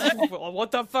 Well,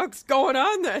 what the fuck's going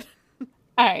on then?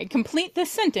 All right, complete this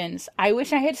sentence. I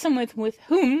wish I had someone with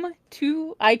whom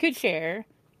I could share ...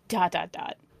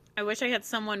 I wish I had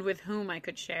someone with whom I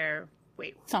could share...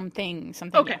 Wait. something.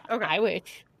 Okay, yeah. okay. I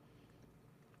wish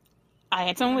I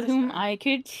had someone with whom I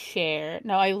could share.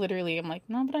 No, I literally am like,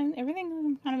 no, but everything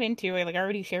I'm kind of into, I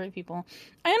already share with people.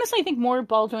 I honestly think more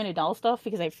ball jointed doll stuff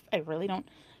because I really don't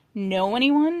know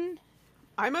anyone.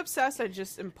 I'm obsessed. I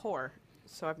just am poor,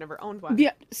 so I've never owned one.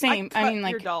 Yeah, same. I cut mean,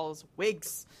 like, your doll's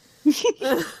wigs.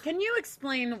 Can you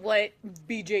explain what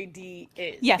BJD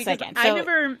is? Yes, I Because can. I So-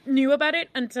 never knew about it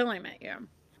until I met you.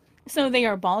 so they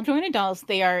are ball jointed dolls.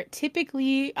 They are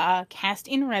typically cast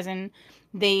in resin.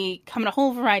 They come in a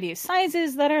whole variety of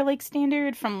sizes that are like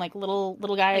standard, from like little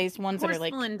guys, ones that are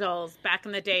like Porcelain dolls back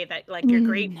in the day that, like, your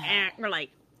great aunt or, like,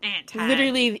 aunt had.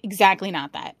 literally exactly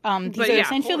not that. These But are yeah,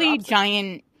 essentially polar opposite.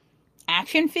 giant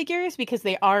action figures because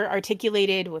they are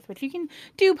articulated with which you can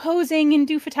do posing and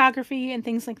do photography and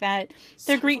things like that.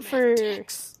 They're great for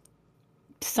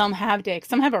some have dicks,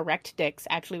 some have erect dicks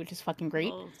actually, which is fucking great.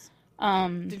 Dolls.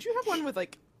 Did you have one with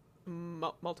like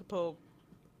multiple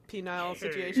penile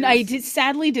situations? I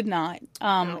did not.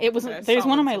 No, It was okay, I there's saw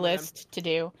one on one my somewhere. list to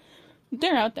do.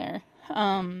 They're out there.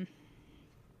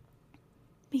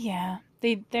 Yeah,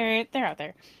 they're out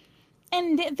there,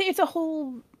 and it's a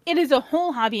whole. It is a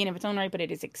whole hobby in of its own right, but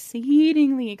it is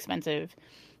exceedingly expensive.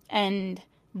 And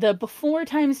the before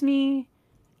times me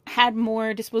had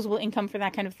more disposable income for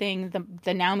that kind of thing.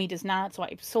 The now me does not, so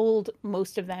I've sold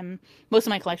most of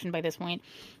my collection by this point.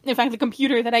 In fact, the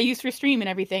computer that I use for stream and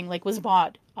everything like was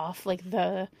bought off like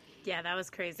the Yeah, that was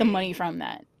crazy. money from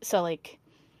that. So like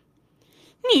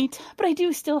neat, but I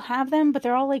do still have them, but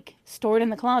they're all like stored in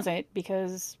the closet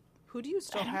because Who do you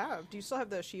still have? Do you still have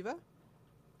the Shiva?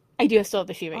 I do still have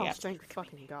the Shiva. Oh, Yeah. thank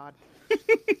fucking God.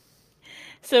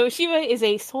 So Shiva is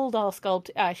a soul doll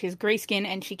sculpt. She has gray skin,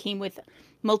 and she came with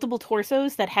multiple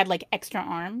torsos that had like extra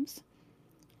arms.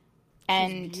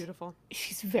 And Beautiful.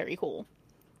 she's very cool.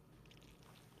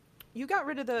 You got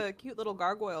rid of the cute little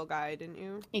gargoyle guy, didn't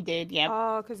you? I did, yeah.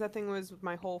 Oh, because that thing was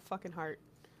my whole fucking heart.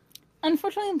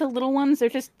 Unfortunately, the little ones, they're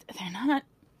not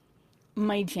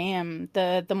my jam.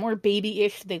 The more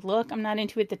baby-ish they look, I'm not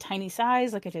into it. The tiny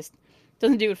size, like, it just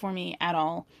doesn't do it for me at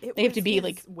all. It They have to was be, his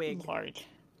like, wig. large.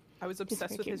 I was obsessed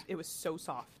very with cute. his. It was so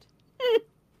soft.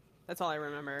 That's all I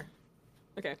remember.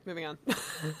 Okay, moving on.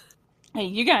 Hey,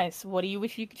 you guys, what do you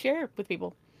wish you could share with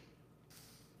people?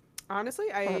 Honestly,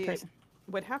 Or a I person?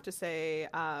 would have to say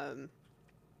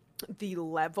the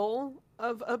level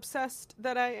of obsessed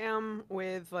that I am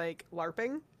with like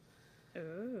LARPing.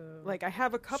 Ooh. Like I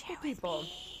have a couple people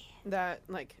that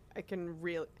like I can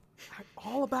really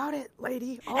All about it,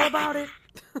 lady. All about it.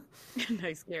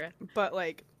 Nice, Kira. But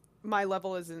like my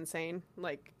level is insane.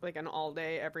 Like an all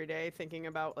day, every day thinking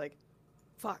about like,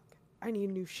 fuck, I need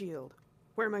a new shield.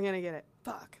 Where am I gonna get it?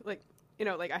 Fuck. Like, you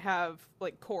know, like I have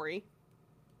like Corey,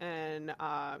 and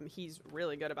he's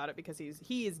really good about it because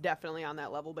he is definitely on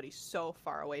that level, but he's so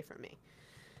far away from me.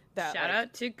 That, Shout like,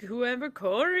 out to whoever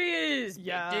Corey is.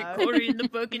 Yeah. Big Dick Corey in the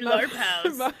fucking LARP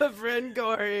house. My friend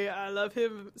Corey, I love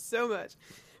him so much.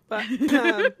 But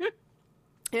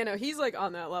you know, he's like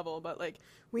on that level, but like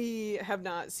we have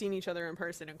not seen each other in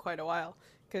person in quite a while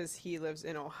because he lives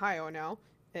in Ohio now,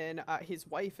 and his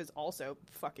wife is also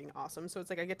fucking awesome. So it's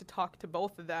like I get to talk to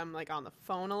both of them like on the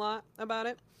phone a lot about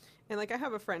it. And like I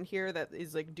have a friend here that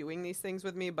is like doing these things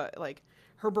with me, but like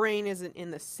her brain isn't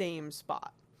in the same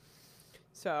spot.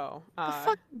 So The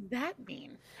fuck does that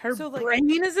mean? Her so, like- brain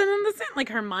isn't in the same, like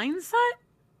her mindset?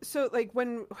 So like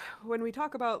when we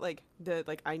talk about like the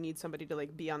like I need somebody to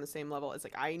like be on the same level, it's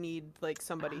like I need like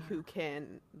somebody who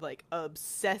can like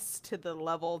obsess to the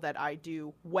level that I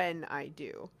do when I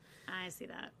do. I see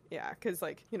that. Yeah, because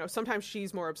like, you know, sometimes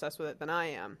she's more obsessed with it than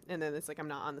I am, and then it's like I'm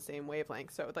not on the same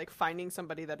wavelength. So like finding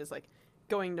somebody that is like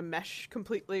going to mesh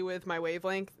completely with my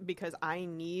wavelength because I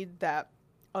need that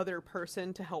other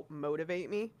person to help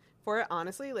motivate me for it.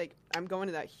 Honestly, like I'm going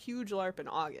to that huge LARP in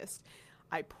August.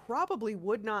 I probably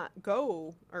would not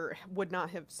go or would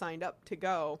not have signed up to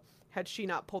go had she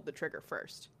not pulled the trigger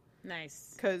first.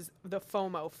 Nice. Because the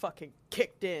FOMO fucking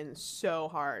kicked in so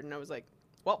hard, and I was like,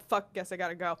 well, fuck, guess I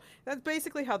gotta go. That's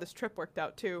basically how this trip worked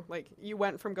out, too. Like, you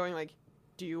went from going, like,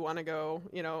 do you want to go,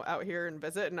 you know, out here and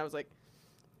visit? And I was like,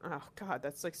 oh, God,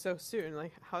 that's, like, so soon.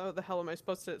 Like, how the hell am I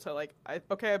supposed to? So, like, I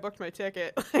booked my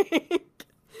ticket. This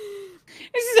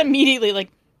is immediately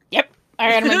like, yep, all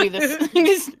right, I'm gonna do this.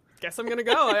 Just, Guess I'm gonna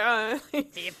go. Yeah.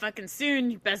 See you fucking soon.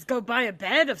 You best go buy a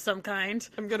bed of some kind.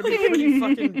 I'm gonna be pretty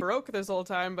fucking broke this whole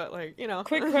time, but, like, you know.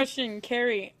 Quick question,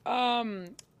 Carrie.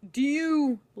 Do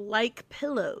you like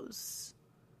pillows?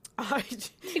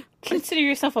 consider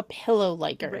yourself a pillow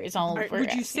liker. Is all we're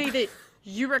Would you asking. say that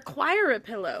you require a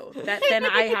pillow that then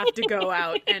I have to go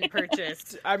out and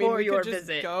purchase I mean, for we your could just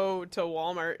visit? go to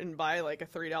Walmart and buy, like, a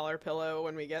 $3 pillow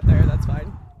when we get there. That's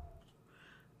fine.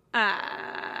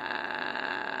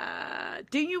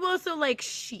 Do you also like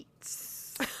sheets?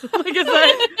 Like, is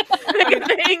that like a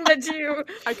thing that you...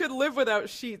 I could live without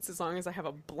sheets as long as I have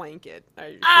a blanket. Oh,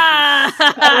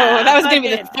 that was going to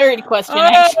be the third question, Oh,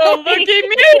 actually. look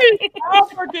at me! I'm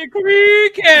fucking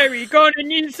Queen Carrie. Gonna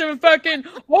need some fucking...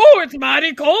 Oh, it's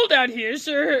mighty cold out here.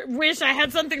 Sure wish I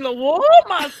had something to warm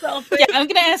myself in. Yeah, I'm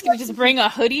going to ask you to just bring a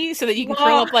hoodie so that you can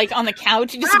curl up, like, on the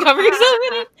couch and just cover yourself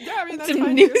in it. Yeah, I mean, that's Some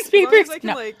fine, too. As long newspapers? as I can,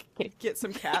 No, like, kidding. get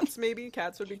some cats, maybe.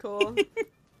 Cats would be cool.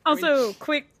 Also,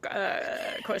 quick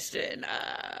question.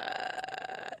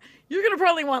 You're gonna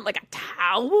probably want, like, a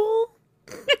towel?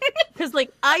 Because,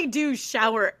 like, I do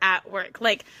shower at work.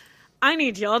 Like, I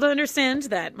need y'all to understand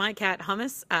that my cat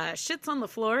Hummus shits on the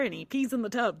floor and he pees in the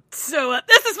tub. So,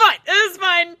 this is fine. This is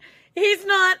fine. He's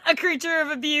not a creature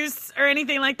of abuse or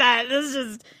anything like that. This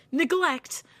is just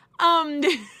neglect. But,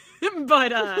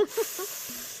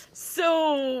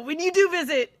 so when you do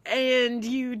visit and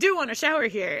you do want to shower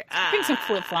here, Bring some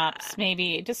flip-flops,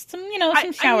 maybe. Just some, some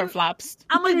I shower mean- flops.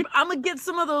 I'm gonna get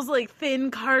some of those like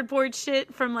thin cardboard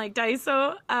shit from like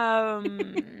Daiso.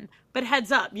 But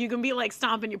heads up, you can be like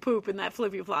stomping your poop in that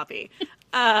flippy floppy.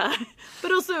 But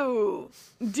also,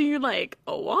 do you like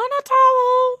want a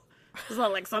towel? Is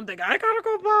that like something I gotta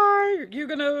go buy? Are you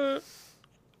gonna?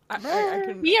 I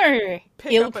can We are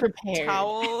pick ill-prepared. up a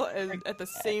towel at the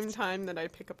same time that I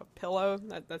pick up a pillow.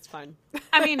 That's fine.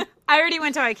 I mean, I already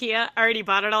went to IKEA. I already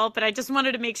bought it all, but I just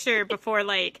wanted to make sure before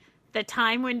like the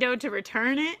time window to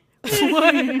return it.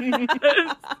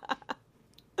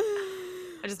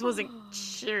 I just wasn't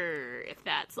sure if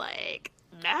that's like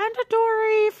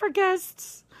mandatory for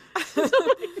guests.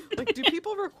 Like, do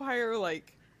people require,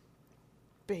 like,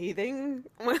 bathing?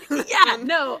 Yeah,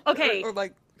 no, okay. Or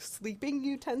like, sleeping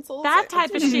utensils? That I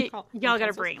type of don't know what you shit call y'all gotta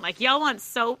utensils. bring. Like, y'all want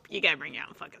soap? You gotta bring your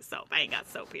own fucking soap. I ain't got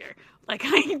soap here. Like,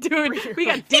 I ain't doing... We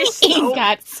got dish Ain't soap.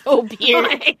 got soap here.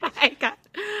 Like,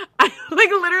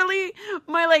 literally,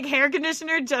 my, like, hair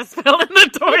conditioner just fell in the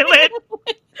toilet.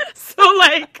 So,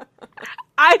 like,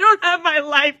 I don't have my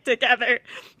life together.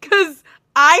 Because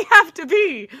I have to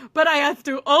pee, but I have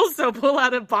to also pull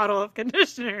out a bottle of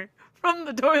conditioner from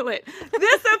the toilet.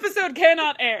 This episode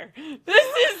cannot air. This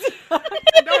is...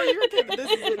 No, you're kidding.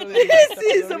 This is literally the This best is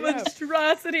a episode we have.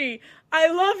 monstrosity. I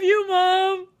love you,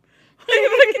 Mom.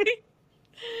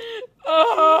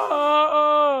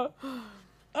 Oh,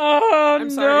 I'm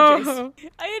sorry, no. Jace.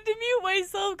 I had to mute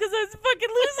myself because I was fucking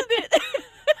losing it.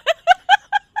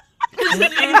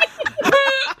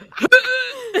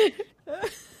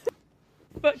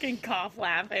 fucking cough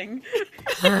laughing.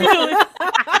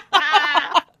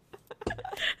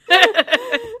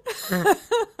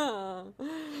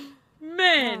 Man,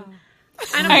 I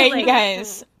don't All right, feel you like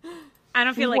guys. I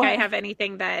don't feel like What? I have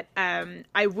anything that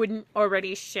I wouldn't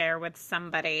already share with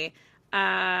somebody,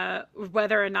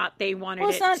 whether or not they wanted Well,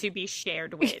 it's it not- to be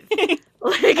shared with.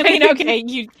 I mean, okay,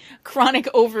 you chronic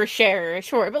overshare,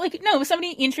 sure, but like, no,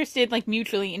 somebody interested like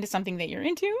mutually into something that you're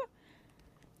into.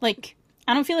 Like,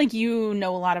 I don't feel like you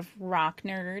know a lot of rock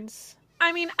nerds.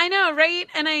 I mean, I know, right?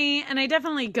 And I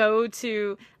definitely go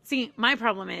to see. My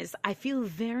problem is I feel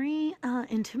very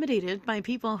intimidated by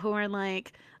people who are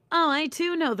like, "Oh, I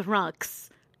too know the rocks,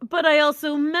 but I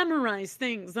also memorize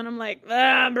things," and I'm like,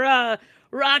 bruh,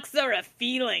 rocks are a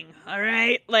feeling, all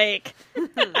right? Like,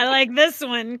 I like this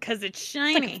one because it's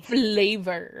shiny.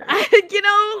 Flavor. You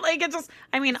know, like it just.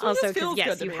 I mean, This one also just because feels yes,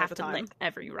 good to you me at have the to time. lick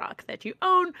every rock that you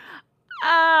own.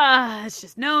 It's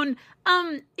just known.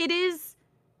 It is.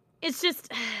 It's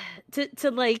just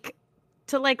to like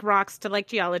rocks, to like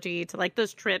geology, to like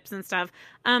those trips and stuff.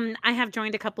 I have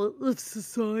joined a couple of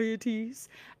societies,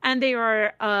 and they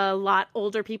are a lot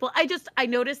older people. I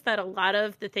noticed that a lot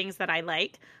of the things that I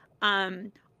like,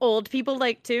 old people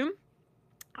like too.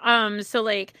 So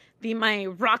like my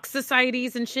rock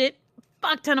societies and shit,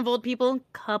 fuck ton of old people,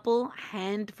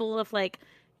 handful of like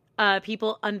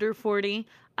people under 40,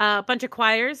 a bunch of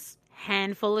choirs,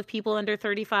 handful of people under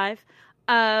 35.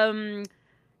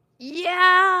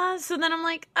 Yeah, so then I'm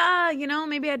like,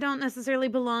 maybe I don't necessarily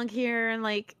belong here and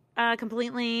like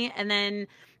completely, and then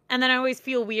I always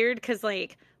feel weird because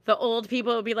like the old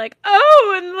people will be like,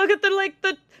 oh, and look at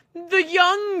the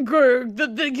younger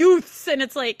the youths, and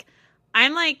it's like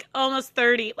I'm like almost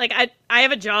 30, like I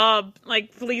have a job,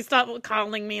 like please stop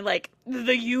calling me like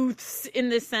the youths in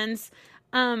this sense.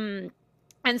 And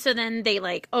so then they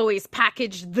like always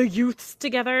package the youths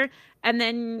together, and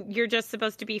then you're just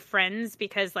supposed to be friends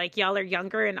because like y'all are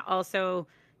younger and also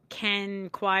can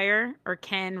choir or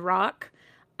can rock.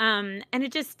 And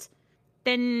it just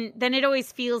then it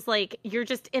always feels like you're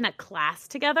just in a class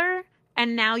together,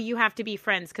 and now you have to be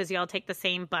friends because y'all take the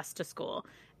same bus to school.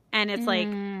 And it's like,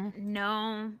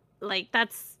 no, like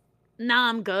that's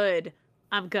I'm good.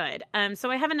 I'm good.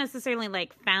 So I haven't necessarily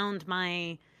like found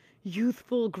my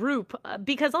youthful group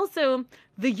because also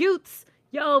the youths,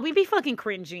 yo, we be fucking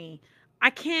cringy.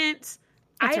 I can't.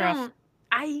 That's I rough. don't.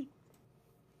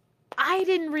 I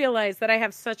didn't realize that I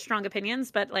have such strong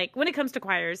opinions, but like when it comes to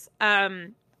choirs,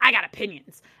 I got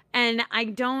opinions, and I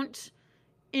don't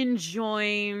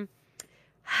enjoy.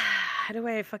 How do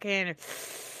I fucking?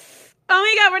 Oh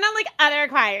my god, we're not like other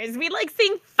choirs. We like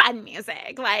sing fun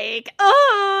music. Like,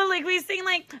 oh, like we sing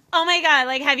like, oh my god,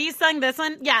 like have you sung this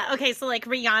one? Yeah, okay, so like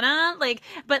Rihanna, like,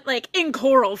 but like in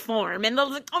choral form. And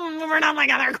they'll like, oh, we're not like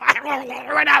other choirs.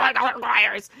 We're not like other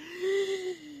choirs.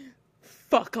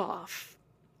 Fuck off.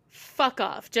 Fuck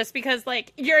off. Just because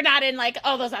like you're not in like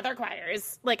all those other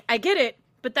choirs. Like, I get it,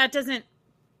 but that doesn't.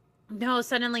 No,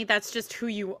 suddenly that's just who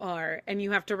you are, and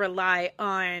you have to rely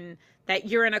on that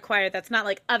you're in a choir that's not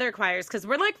like other choirs because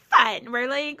we're like fun. We're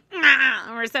like,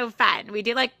 we're so fun. We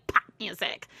do like pop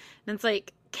music. And it's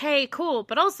like, okay, cool.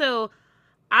 But also,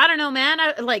 I don't know, man.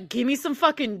 Like, give me some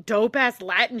fucking dope ass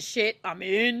Latin shit. I'm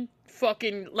in.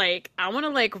 Fucking, like, I want to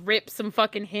like rip some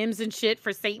fucking hymns and shit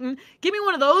for Satan. Give me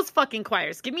one of those fucking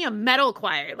choirs. Give me a metal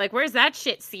choir. Like, where's that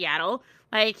shit, Seattle?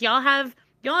 Like, y'all have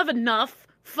enough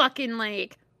fucking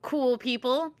like cool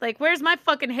people. Like, where's my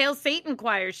fucking Hail Satan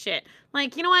choir shit?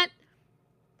 Like, you know what?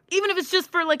 Even if it's just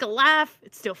for like a laugh,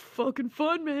 it's still fucking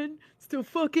fun, man. It's still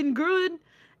fucking good.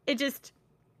 It just,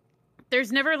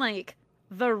 there's never like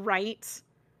the right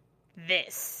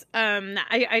this.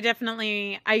 I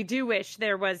definitely, I do wish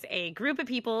there was a group of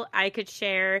people I could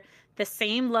share the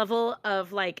same level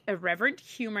of like irreverent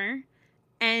humor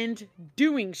and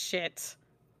doing shit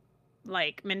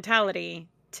like mentality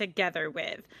together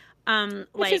with. Which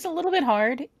Like, is a little bit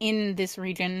hard in this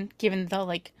region, given the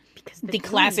like because the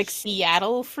classic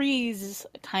Seattle freeze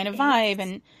kind of vibe,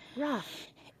 and rough.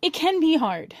 it can be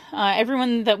hard.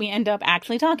 Everyone that we end up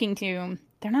actually talking to,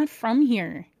 they're not from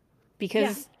here,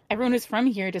 because everyone who's from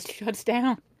here just shuts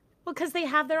down. Well, because they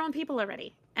have their own people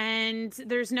already, and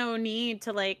there's no need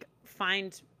to like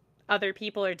find other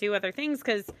people or do other things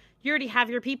because you already have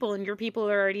your people, and your people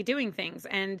are already doing things.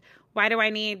 And why do I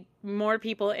need more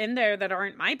people in there that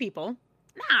aren't my people?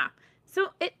 Nah. So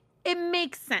it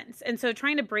makes sense. And so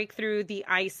trying to break through the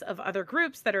ice of other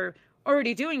groups that are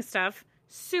already doing stuff,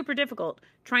 super difficult.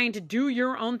 Trying to do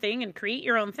your own thing and create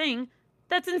your own thing,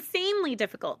 that's insanely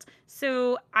difficult.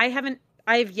 So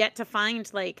I've yet to find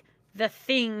like the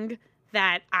thing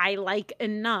that I like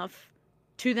enough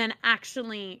to then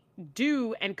actually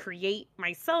do and create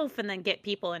myself and then get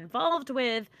people involved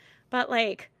with. But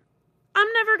like, I'm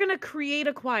never going to create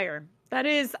a choir. That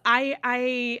is,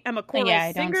 I am a choral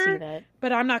I singer, don't see that.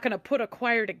 but I'm not going to put a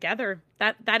choir together.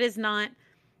 That is not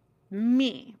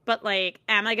me. But like,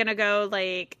 am I going to go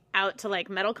like out to like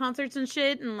metal concerts and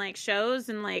shit and like shows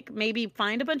and like maybe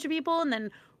find a bunch of people and then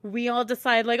we all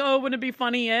decide like, oh, wouldn't it be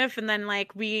funny if, and then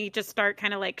like we just start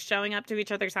kind of like showing up to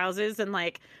each other's houses and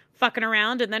like fucking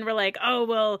around, and then we're like, oh,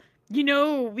 well, you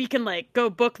know, we can like go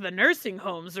book the nursing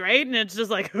homes, right? And it's just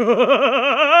like, and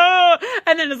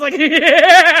then it's like,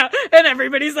 yeah, and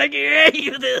everybody's like, yeah,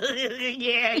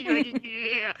 yeah,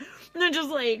 yeah, and then just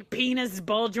like penis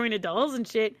ball jointed dolls and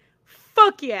shit.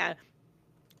 Fuck yeah.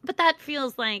 But that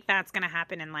feels like that's gonna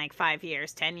happen in like 5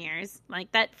 years, 10 years.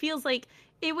 Like that feels like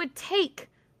it would take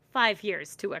 5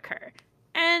 years to occur,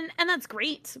 and that's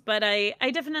great. But I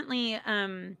definitely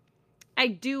I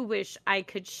do wish I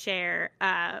could share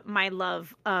my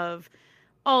love of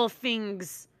all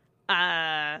things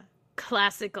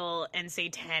classical and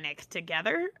satanic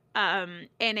together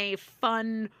in a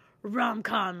fun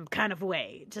rom-com kind of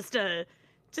way. Just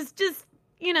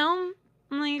you know,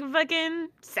 like fucking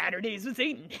Saturdays with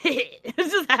Satan.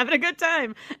 Just having a good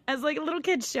time as like a little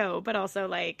kid's show, but also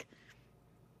like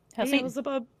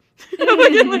Beelzebub.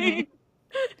 Like,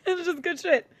 it's just good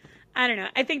shit. I don't know.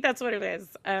 I think that's what it is.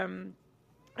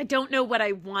 I don't know what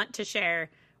I want to share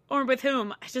or with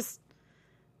whom. Just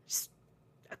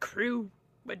a crew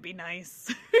would be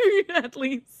nice, at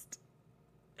least.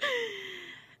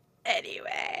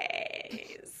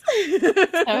 Anyways.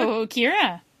 Oh,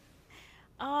 Kira.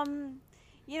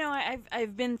 You know,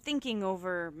 I've been thinking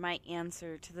over my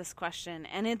answer to this question,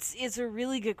 and it's a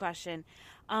really good question.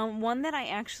 One that I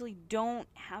actually don't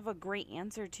have a great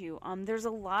answer to. There's a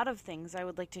lot of things I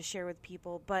would like to share with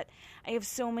people, but I have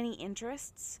so many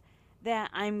interests that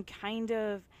I'm kind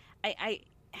of I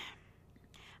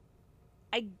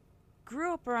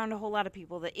grew up around a whole lot of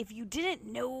people that if you didn't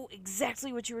know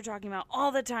exactly what you were talking about all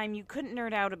the time, you couldn't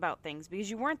nerd out about things because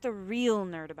you weren't the real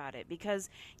nerd about it because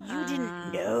you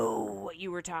didn't know what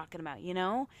you were talking about, you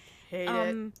know? Hate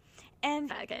it. And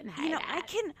Fucking you know,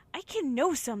 hate I can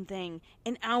know something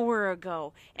an hour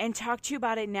ago and talk to you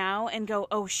about it now and go,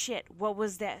 oh shit, what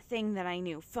was that thing that I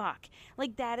knew? Fuck,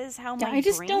 like that is how my I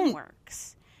just brain don't-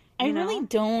 works. I you know? really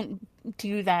don't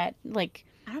do that. Like,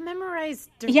 I don't memorize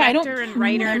director yeah, I don't and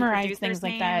writer memorize and things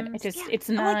like that. It just, Yeah. it's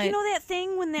I'm not. like, you know that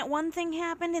thing when that one thing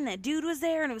happened and that dude was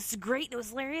there and it was great and it was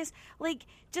hilarious? Like,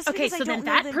 just Okay, because so I then don't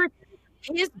know that the... person,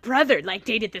 his brother, like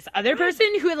dated this other person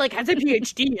who like has a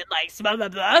PhD and like blah blah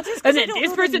blah, Just and 'cause I then don't this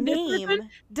know person, the this name person.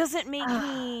 doesn't make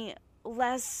me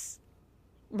less...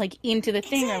 like into the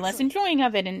thing or less Exactly. enjoying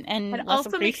of it and It less also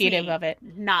makes appreciative me of it.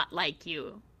 not like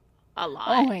you a lot.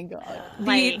 Oh my god.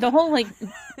 Like- the whole like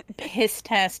piss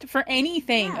test for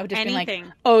anything Yeah, of just being like,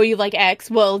 anything. oh, you like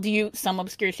X, well, do you some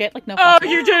obscure shit? Like, no Oh,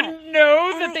 fucking- you didn't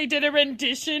know And that I- they did a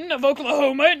rendition of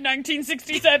Oklahoma in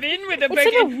 1967 with a It's such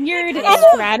a fucking weird Oh!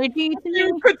 strategy to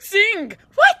you me. could sing.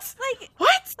 What? Like,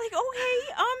 What? like,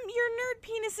 okay, your nerd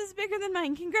penis is bigger than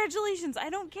mine. Congratulations. I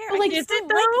don't care. But, I like, can is still it like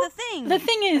though? the thing. The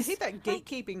thing I is, hate that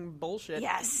gatekeeping bullshit.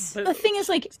 Yes. the thing is,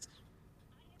 like,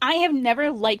 I have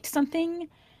never liked something,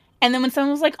 and then when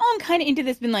someone was like, "Oh, I'm kind of into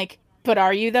this," been like, "But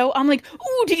are you though?" I'm like,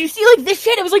 "Ooh, did you see like this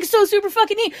shit? It was like so super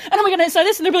fucking neat." And oh my god, I saw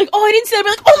this, and they're like, "Oh, I didn't see that." I'm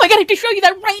like, "Oh my god, I have to show you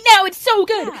that right now. It's so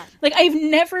good." Yeah. Like, I've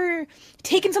never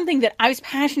taken something that I was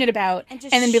passionate about And just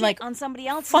then be shit like, on somebody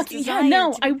else's "Fuck yeah, desire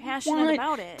no, to be I passionate want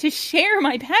about it. to share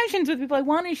my passions with people. I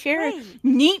want to share Right.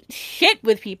 neat shit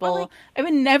with people. Or, like- I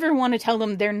would never want to tell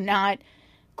them they're not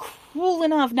cool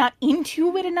enough, not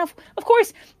into it enough. Of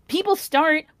course, people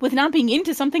start with not being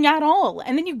into something at all,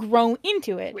 and then you grow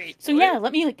into it. Wait, so what? yeah,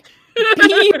 let me like be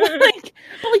like,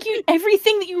 but like you,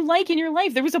 everything that you like in your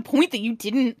life, there was a point that you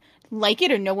didn't like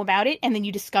it or know about it, and then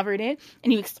you discovered it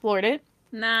and you explored it,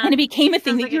 Nah. and it became a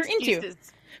thing Sounds that like you're into.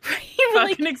 excuses. Right? But, like,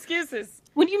 Fucking excuses.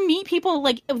 when you meet people,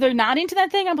 like, if they're not into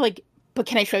that thing, I'm like, but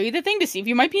can I show you the thing to see if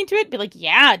you might be into it? Be like,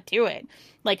 yeah, do it.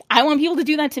 Like, I want people to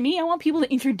do that to me. I want people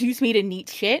to introduce me to neat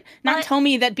shit, not But- tell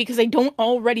me that because I don't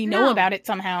already know No. about it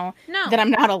somehow, No. that I'm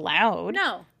not allowed.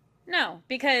 No,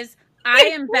 because I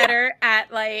am better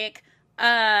at like,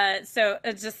 so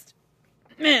it's just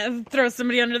throw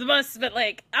somebody under the bus, but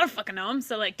like I don't fucking know him,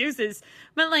 so like deuces.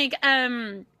 But like,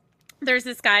 there's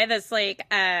this guy that's like,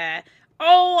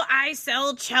 oh, I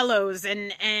sell cellos,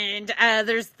 and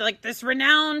there's like this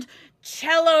renowned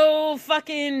cello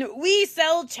fucking, we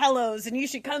sell cellos and you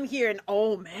should come here. And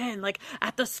oh man, like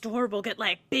at the store we'll get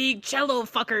like big cello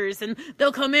fuckers and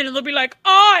they'll come in and they'll be like,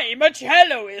 I'm a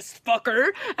celloist fucker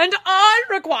and I'm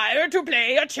required to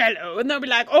play a cello. And they'll be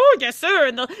like, oh yes sir.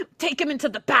 And they'll take him into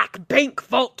the back bank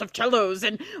vault of cellos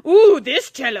and ooh, this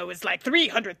cello is like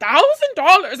 $300,000.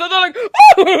 And they're like,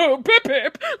 oh, pip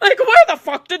pip. Like where the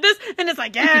fuck did this? And it's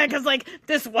like, yeah, because like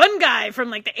this one guy from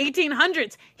like the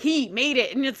 1800s, he made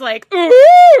it. And it's like,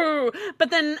 ooh,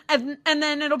 but then, and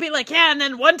then it'll be like, yeah, and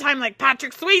then one time, like,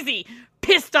 Patrick Swayze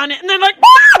pissed on it, and then, like,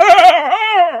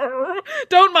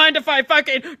 don't mind if I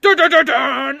fucking,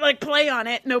 like, play on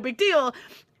it, no big deal,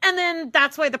 and then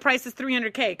that's why the price is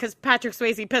 $300K, because Patrick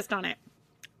Swayze pissed on it.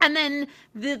 And then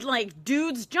the, like,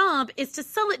 dude's job is to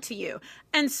sell it to you.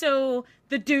 And so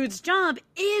the dude's job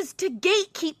is to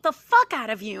gatekeep the fuck out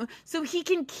of you so he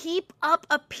can keep up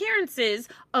appearances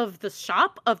of the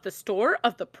shop, of the store,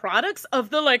 of the products, of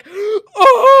the, like,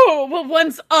 oh, well,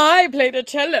 once I played a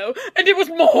cello and it was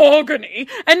mahogany.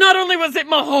 And not only was it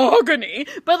mahogany,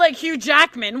 but, like, Hugh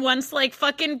Jackman once, like,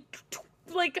 fucking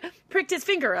like pricked his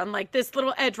finger on like this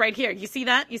little edge right here. You see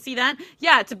that? You see that?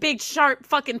 Yeah, it's a big sharp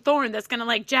fucking thorn that's gonna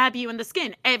like jab you in the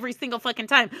skin every single fucking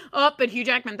time. Oh, but Hugh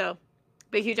Jackman though.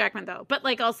 But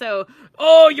like also,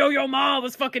 oh, Yo-Yo Ma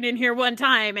was fucking in here one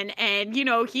time and you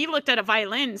know, he looked at a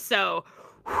violin, so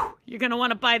you're gonna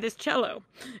want to buy this cello.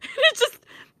 It's just,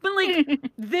 but like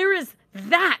there is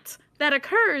that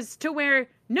occurs to where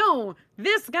no,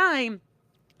 this guy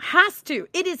has to.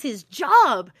 It is his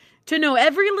job to know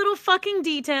every little fucking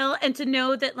detail and to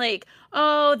know that like,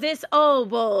 oh, this, oh,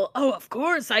 well, oh, of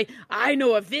course, I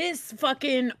know of this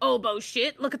fucking oboe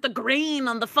shit. Look at the grain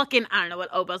on the fucking, I don't know what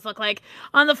oboes look like,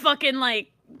 on the fucking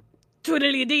like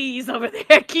twiddly-dees over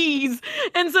there, keys.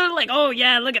 And so like, oh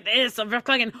yeah, look at this. I'm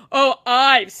fucking, oh,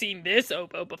 I've seen this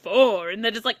oboe before. And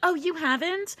they're just like, oh, you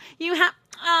haven't?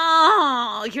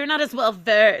 Oh, you're not as well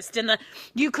versed in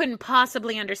you couldn't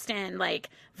possibly understand like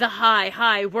the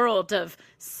high world of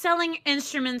selling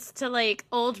instruments to like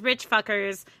old rich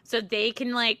fuckers so they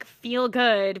can like feel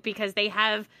good because they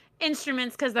have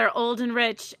instruments because they're old and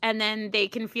rich, and then they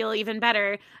can feel even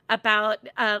better about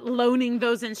loaning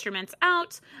those instruments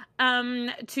out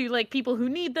to like people who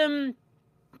need them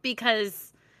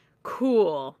because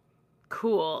cool.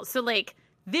 So like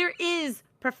there is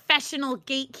professional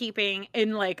gatekeeping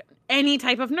in like any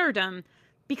type of nerdom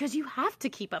because you have to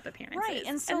keep up appearances. Right,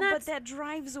 and so but that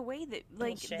drives away that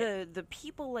like the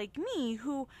people like me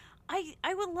who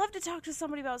I would love to talk to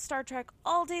somebody about Star Trek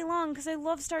all day long because I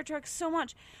love Star Trek so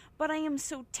much, but I am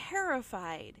so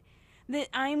terrified that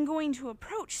I'm going to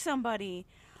approach somebody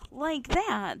like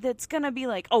that's going to be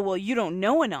like, oh, well, you don't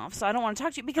know enough, so I don't want to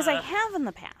talk to you, because I have in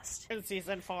the past. In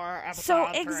season 4, episode So,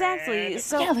 3. exactly.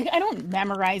 So, yeah, like, I don't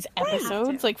memorize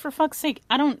episodes. Like, for fuck's sake,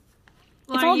 I don't...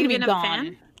 Well, it's are all you going to be even gone. a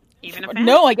fan? Even a fan?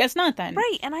 No, I guess not then.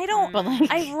 right, and I don't... But,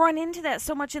 like... I've run into that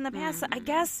so much in the past that I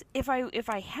guess if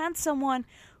I had someone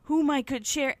whom I could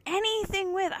share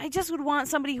anything with, I just would want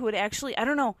somebody who would actually, I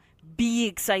don't know, be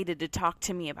excited to talk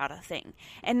to me about a thing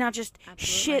and not just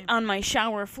shit on my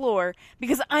shower floor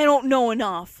because I don't know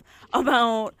enough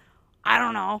about, I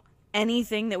don't know,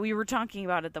 anything that we were talking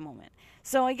about at the moment.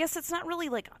 So I guess it's not really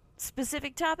like a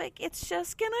specific topic. It's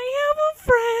just, can I have a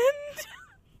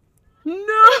friend?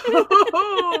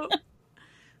 No!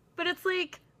 But it's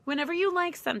like, whenever you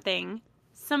like something,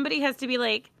 somebody has to be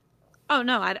like, oh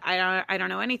no, I don't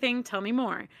know anything, tell me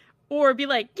more. Or be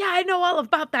like, yeah, I know all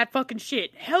about that fucking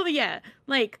shit. Hell yeah.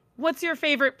 Like, what's your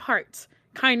favorite part?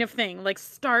 Kind of thing. Like,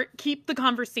 keep the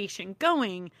conversation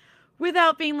going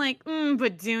without being like,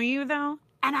 but do you though?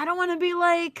 And I don't want to be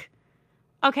like,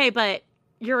 okay, but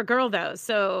you're a girl though,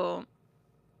 so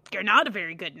you're not a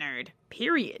very good nerd,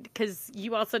 period. Because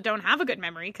you also don't have a good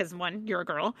memory, because one, you're a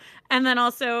girl. And then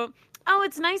also, oh,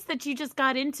 it's nice that you just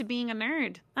got into being a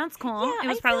nerd. That's cool. Yeah, it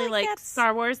was I feel probably like like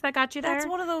Star Wars that got you there. That's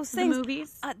one of those The things.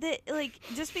 movies. That, like,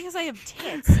 just because I have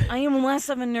tits, I am less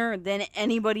of a nerd than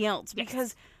anybody else.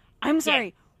 Because, I'm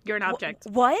sorry. You're an object.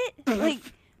 What? Like,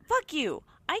 fuck you.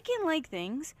 I can like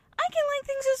things.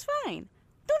 Just fine.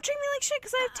 Don't treat me like shit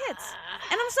because I have tits.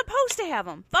 And I'm supposed to have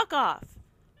them. Fuck off.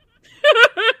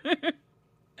 They're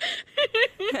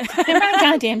my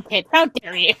goddamn kids. How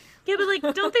dare you? Yeah, but like,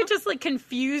 don't they just like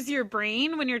confuse your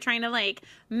brain when you're trying to like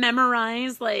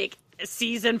memorize like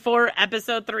season 4,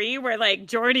 episode 3, where like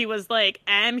Geordi was like,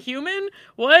 "I'm human."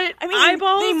 What? I mean,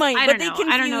 eyeballs? they might, I but don't they know.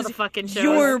 confuse I don't know the fucking shows.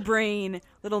 your brain,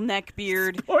 little neck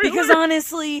beard. Spoiler. Because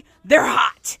honestly, they're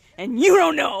hot, and you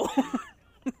don't know.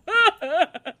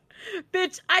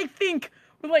 Bitch, I think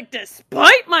like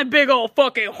despite my big old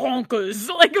fucking honkers,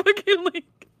 like fucking like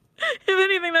If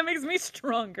anything, that makes me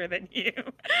stronger than you.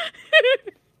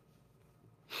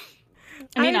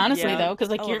 I mean, honestly, yeah, though, because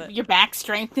like I love it. your back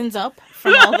strengthens up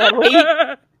from all that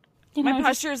weight. You know, My just-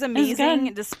 posture is it's amazing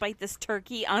good. despite this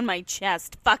turkey on my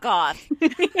chest. Fuck off.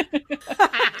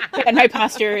 And my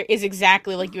posture is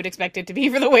exactly like you would expect it to be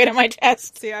for the weight on my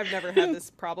chest. See, I've never had this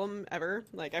problem ever.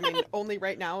 Like, I mean, only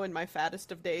right now in my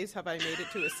fattest of days have I made it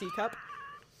to a C cup.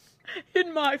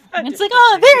 In my And it's like,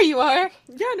 oh, there you are.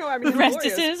 Yeah, no, I mean, The rest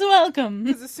glorious. is welcome.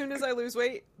 Because as soon as I lose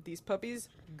weight, these puppies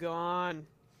gone.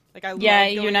 Like I Yeah,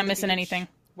 love you're going not to the missing beach, anything.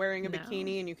 Wearing a No.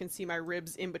 bikini and you can see my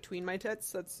ribs in between my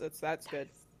tits. That's good.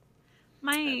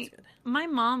 My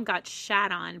mom got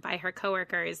shat on by her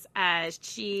coworkers as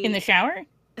she In the shower?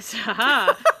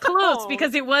 close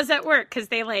because it was at work because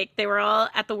they were all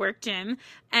at the work gym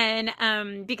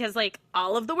and because like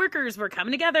all of the workers were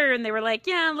coming together and they were like,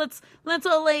 yeah, let's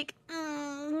all like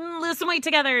lose some weight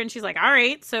together, and she's like, all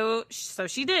right, so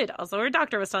she did. Also, her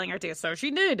doctor was telling her to, so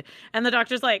she did, and the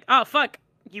doctor's like, oh fuck,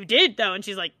 you did though, and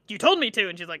she's like, you told me to,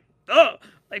 and she's like, oh.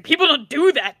 Like, people don't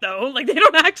do that, though. Like, they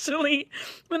don't actually,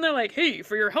 when they're like, hey,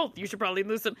 for your health, you should probably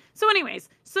lose some. So anyways,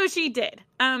 so she did.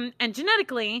 And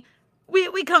genetically,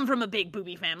 we come from a big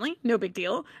boobie family. No big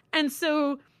deal. And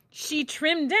so she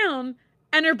trimmed down,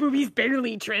 and her boobies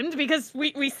barely trimmed because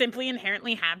we simply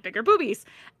inherently have bigger boobies.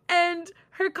 And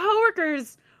her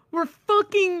coworkers were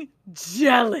fucking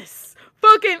jealous.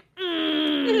 Fucking,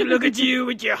 look at you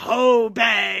with your hoe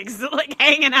bags, like,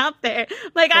 hanging out there.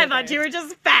 Like, I thought you were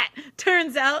just fat.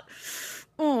 Turns out,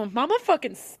 oh, mama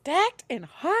fucking stacked and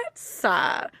hot.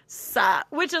 Sa.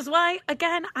 Which is why,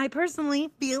 again, I personally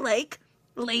feel like,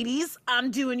 ladies, I'm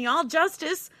doing y'all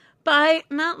justice by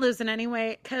not losing any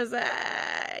weight. Because,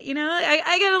 you know,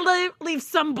 I gotta leave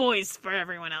some boys for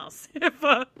everyone else. If,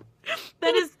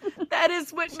 that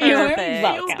is what makes me You're feel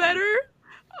welcome. better.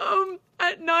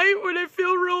 At night when I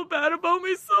feel real bad about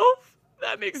myself,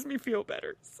 that makes me feel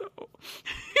better. So,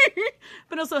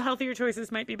 but also healthier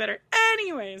choices might be better.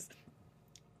 Anyways,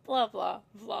 blah blah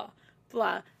blah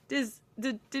blah. Did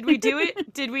we do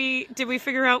it? Did we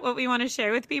figure out what we want to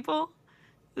share with people?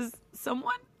 Is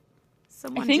someone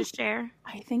think- to share?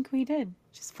 I think we did.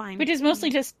 Just fine. Which is mostly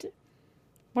just,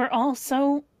 we're all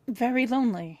so very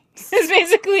lonely. It's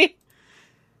basically,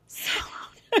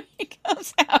 it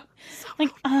comes out. Like,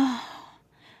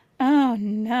 oh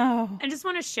no. I just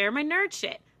want to share my nerd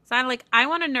shit. So I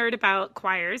want to nerd about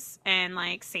choirs and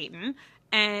like Satan.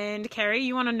 And Carrie,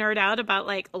 you want to nerd out about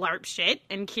like LARP shit.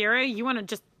 And Kira, you want to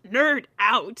just nerd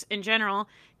out in general.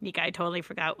 Nika, I totally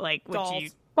forgot like what Dolls. you.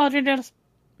 Baldrick Doodles.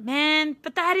 Man,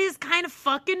 but that is kind of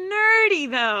fucking nerdy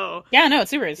though. Yeah, no, it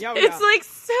super is. Yeah, It's like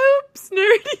soup's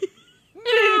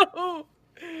nerdy.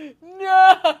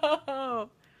 No.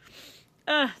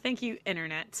 Thank you,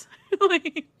 internet.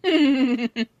 Like,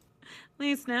 at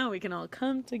least now we can all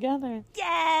come together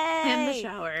Yay! in the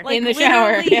shower. Like, In the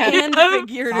shower, literally yeah. and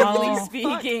figuratively Oh.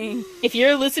 speaking. If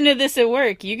you're listening to this at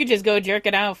work, you could just go jerk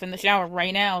it off in the shower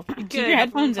right now. Keep Good. your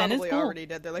headphones in. It's Probably cool. already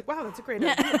did. They're like, wow, that's a great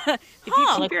idea. If you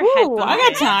Huh, keep like, your ooh, headphones I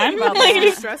got time. About Like, the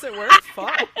just- stress at work?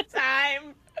 Fuck.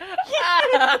 time.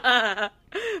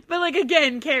 But like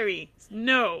again, Carrie,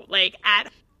 no, like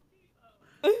at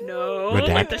no,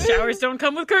 like the showers don't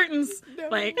come with curtains.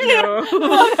 Like no.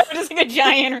 just like a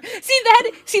giant. See,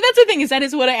 that's the thing, is that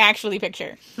is what I actually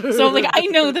picture. So like I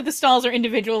know that the stalls are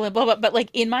individual and blah blah, but like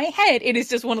in my head it is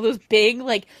just one of those big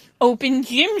like open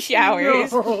gym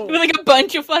showers No. with like a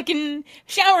bunch of fucking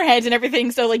shower heads and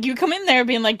everything. So like you come in there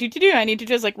being like, do I need to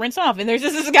just like rinse off, and there's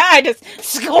just this guy just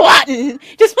squatting,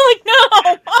 just like, no,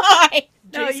 why?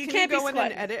 No, Jace, you can can't you be go in and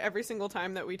squatting. edit every single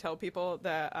time that we tell people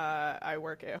that I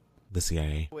work The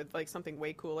CIA. with like something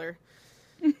way cooler,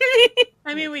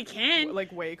 I mean, we can.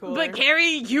 like way cooler. But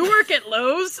Carrie, you work at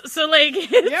Lowe's, so like,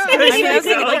 Yeah, I I mean, mean, I was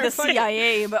thinking like the Fuck it.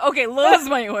 CIA, but okay, Lowe's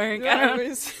might work. I Yeah, don't know.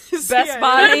 Best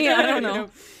Buy? I don't know.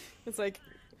 It's like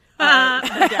Uh,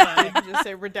 redacted. Just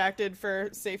say redacted for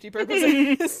safety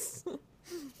purposes.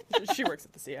 She works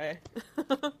at the CIA.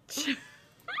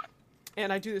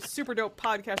 And I do this super dope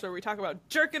podcast where we talk about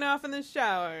jerking off in the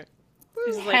shower.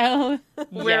 It's like, Hell,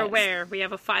 we're yes. aware. We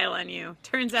have a file on you.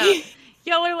 Turns out,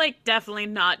 y'all are like definitely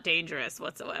not dangerous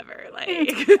whatsoever. Like,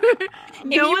 If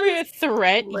no you were a one's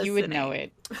threat, you would listening. know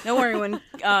it. Don't worry, when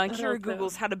Kira so.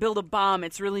 Googles how to build a bomb,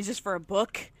 it's really just for a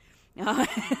book.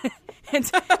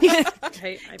 It's-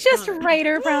 I Just promise.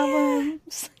 writer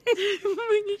problems.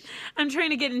 I'm trying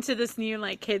to get into this new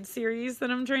like kids series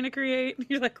that I'm trying to create.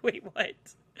 You're like, wait, what?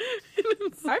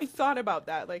 It's like- I've thought about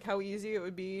that, like how easy it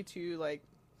would be to like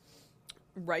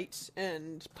write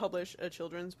and publish a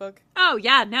children's book. oh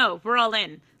yeah, no, we're all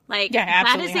in. Like Yeah, that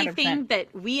absolutely, is a 100%. thing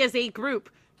that we as a group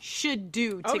should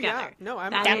do Oh together. yeah, no,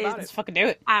 I'm That all is- about Let's it. fucking do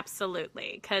it.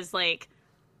 Absolutely. Because, like,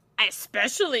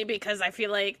 especially because I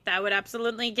feel like that would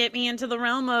absolutely get me into the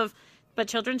realm of, but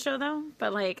children's show, though?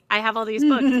 But, like, I have all these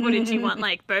books. Wouldn't you want,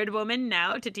 like, Bird Woman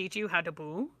now to teach you how to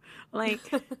boo? Like,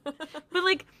 but,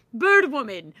 like, Bird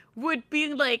Woman would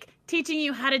be, like, teaching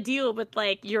you how to deal with,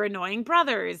 like, your annoying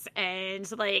brothers and,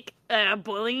 like,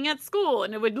 bullying at school.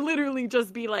 And it would literally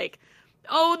just be, like,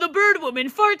 oh, the Bird Woman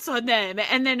farts on them.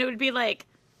 And then it would be, like,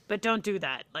 but don't do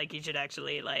that. Like, you should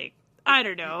actually, like, I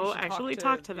don't know, You should actually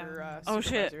talk to them. your, Oh,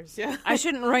 shit. supervisors. Yeah. I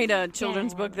shouldn't write a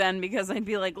children's book then, because I'd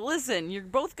be like, listen, you're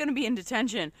both going to be in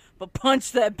detention, but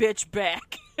punch that bitch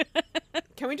back.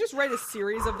 Can we just write a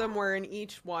series of them where in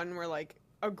each one we're like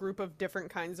a group of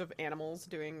different kinds of animals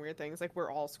doing weird things? Like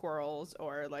we're all squirrels,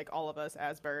 or like all of us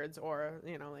as birds, or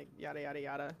you know, like yada yada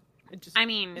yada. It just I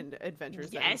mean, in adventures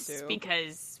yes, that we do.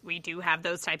 because we do have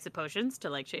those types of potions to,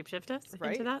 like, shapeshift us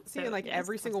Right? into that. See, So, and like yes,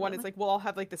 every single one, it's absolutely. like we'll all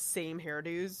have like the same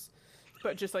hairdos,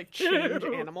 but just like change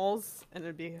animals, and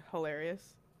it'd be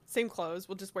hilarious. Same clothes,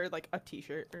 we'll just wear like a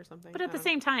t-shirt or something. But at the I don't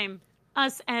same time,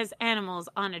 us as animals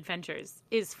on adventures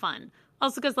is fun.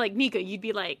 Also, because, like, Nika, you'd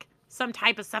be like some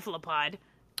type of cephalopod,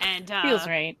 and Feels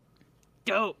right.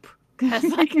 dope. Because,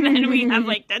 like, then we have,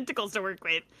 like, tentacles to work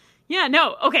with. Yeah,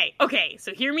 no, okay,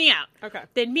 so hear me out. know. Okay.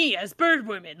 Then me as Bird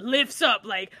Woman lifts up,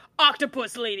 like,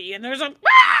 Octopus Lady, and there's a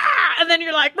 "Ah!" and then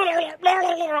you're like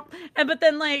and but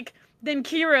then, like, then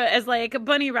Kira as, like, a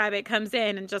Bunny Rabbit comes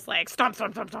in and just, like, stomp,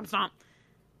 stomp, stomp, stomp, stomp.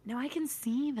 No, I can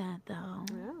see that, though.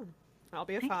 Yeah. I'll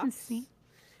be a I can fox. see.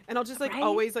 And I'll just like Right?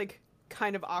 always like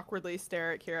kind of awkwardly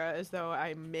stare at Kira as though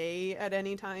I may at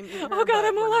any time eat her, Oh, God, but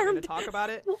I'm we're not gonna alarmed. talk about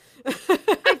it. I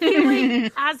feel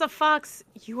like as a fox,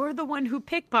 you're the one who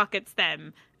pickpockets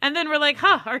them. And then we're like,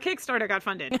 huh, our Kickstarter got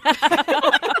funded.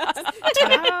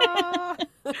 Ta-da!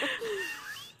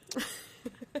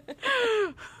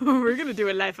 We're going to do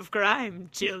a life of crime,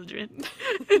 children.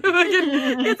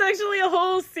 It's actually a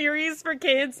whole series for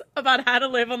kids about how to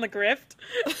live on the grift.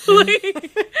 Like,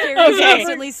 Carrie's Okay.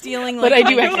 constantly stealing But like I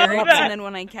do my actually love carrots, that. and then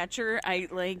when I catch her, I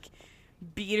like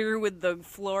beat her with the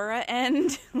flora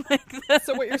end. Like the...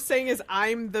 So what you're saying is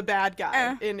I'm the bad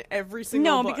guy in every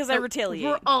single No, book. because I retaliate.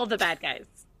 we're all the bad guys.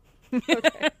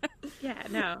 Yeah,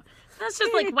 no. That's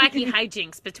just like wacky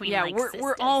hijinks between Yeah, like we're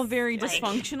sisters. all very Like,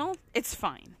 dysfunctional. It's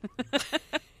fine.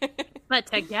 But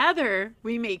together,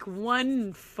 we make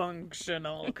one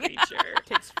functional creature.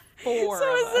 takes four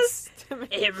So of is us this- to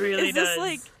make- It really Is this does.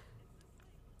 like?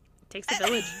 Takes a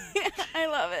village. I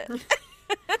love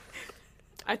it.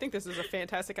 I think this is a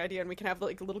fantastic idea, and we can have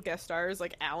like little guest stars,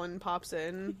 like Alan pops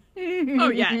in. Oh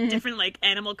yeah, different like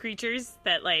animal creatures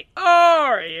that like.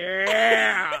 Oh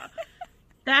yeah,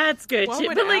 that's good What shit.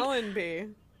 would But like, Alan be?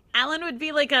 Alan would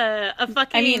be like a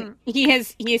fucking. I mean, he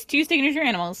has two signature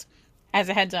animals, as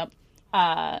a heads up: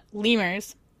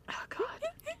 lemurs oh god.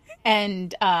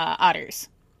 and otters.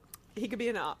 He could be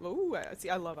an ooh. See,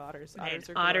 I love otters. Man, Otters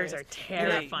are otters are glorious.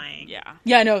 terrifying. Yeah.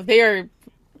 Yeah, no, they are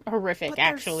horrific, But they're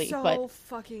actually, so but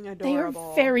fucking they are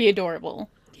adorable. very adorable.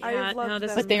 I Yeah, have loved no,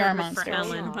 this them is But they are perfect for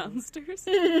monsters. Alan. Monsters.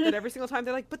 That every single time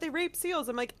they're like, but they rape seals.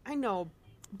 I'm like, I know,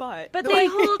 but But they're they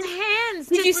like, hold hands.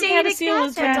 Did to you see stay how the seal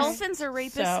was together. dressed? Dolphins are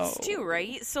rapists So- too,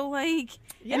 right? So like,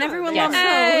 Yeah, and everyone they loves are.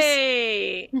 those.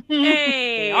 Hey, hey,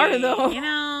 They are, though. You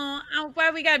know,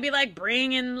 why we gotta be like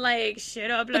bringing like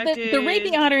shit up But like the this?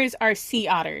 rapey otters are sea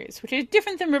otters, which is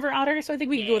different than river otters, so I think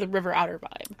we could go with a river otter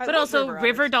vibe. I But love also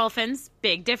river otters. dolphins,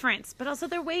 big difference. But also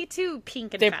they're way too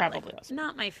pink and They're phallic. probably also-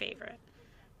 Not my favorite.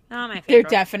 Not my They're favorite.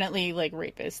 definitely like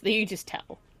rapists. You just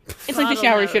tell. It's like the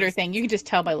shower Bottlenose. shitter thing. You can just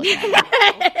tell by looking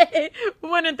at them.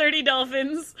 1 in 30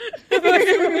 dolphins.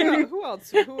 Who else?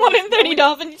 Who 1 else? in 30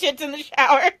 dolphin shits in the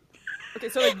shower. Okay,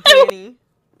 so like Danny,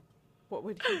 what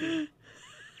would he be?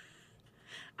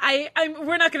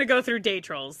 We're not gonna go through day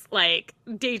trolls. Like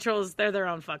day trolls, they're their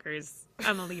own fuckers.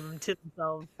 I'm gonna leave them to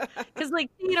themselves because like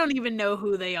they don't even know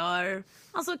who they are.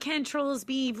 Also, can trolls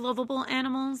be lovable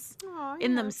animals Aw,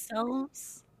 in yeah.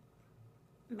 themselves?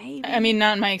 Maybe. I mean,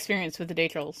 not in my experience with the day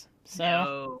trolls. So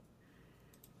no.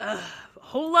 A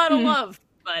whole lot of love,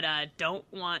 but don't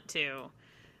want to.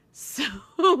 So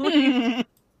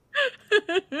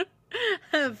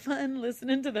have fun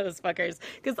listening to those fuckers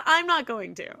because I'm not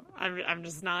going to. I'm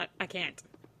just not. I can't.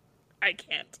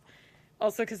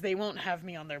 Also, because they won't have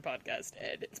me on their podcast,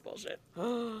 Ed. It's bullshit.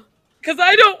 Because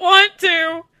I don't want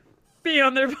to be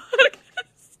on their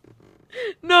podcast.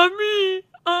 Not me.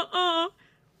 I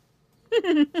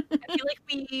feel like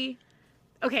we.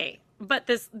 Okay, but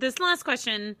this last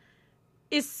question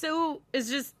is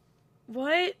just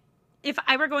what if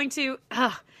I were going to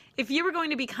if you were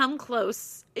going to become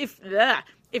close if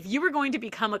if you were going to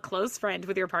become a close friend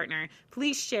with your partner,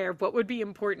 please share what would be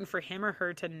important for him or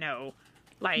her to know.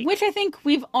 Like, Which I think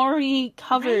we've already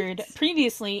covered Right.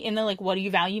 previously in the, like, what do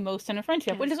you value most in a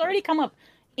friendship, which has already come up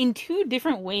in 2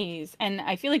 different ways. And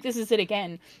I feel like this is it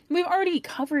again. We've already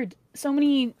covered so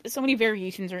many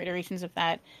variations or iterations of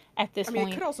that at this I mean, it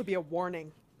point. could also be a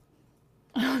warning.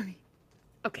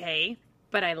 okay,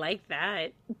 but I like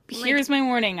that. Here's my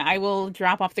warning. I will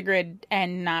drop off the grid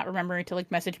and not remember to, like,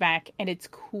 message back, and it's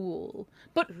cool.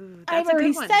 But that's I've a good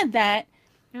already one. said that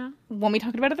Yeah. when we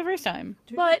talked about it the first time.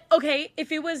 But okay,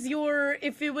 if it was your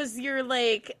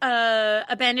like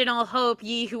abandon all hope,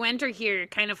 ye who enter here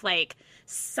kind of like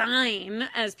sign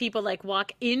as people like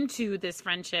walk into this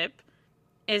friendship,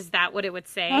 is that what it would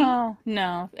say? Oh,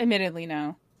 no. Admittedly,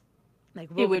 no. Like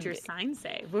it what would would your be. sign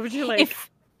say? What would you like?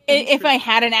 If I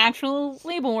had an actual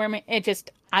label where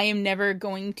I am never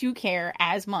going to care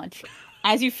as much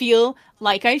as you feel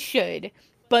like I should,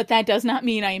 but that does not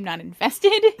mean I am not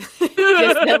invested. Just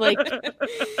that, like,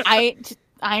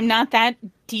 I'm not that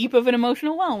deep of an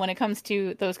emotional well when it comes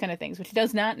to those kind of things, which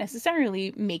does not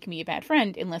necessarily make me a bad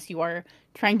friend unless you are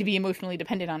trying to be emotionally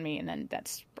dependent on me, and then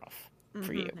that's rough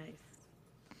for you.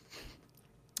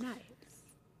 Nice.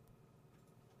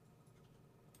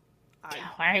 All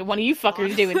right, one of you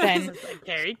fuckers do it then. Like,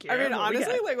 very cute. I mean, What we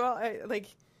honestly, got? like, well,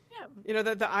 you know,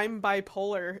 the I'm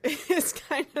bipolar is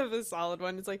kind of a solid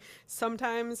one. It's like,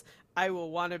 sometimes I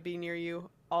will want to be near you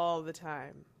all the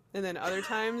time. And then other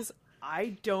times,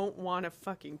 I don't want to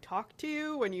fucking talk to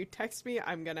you. When you text me,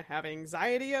 I'm going to have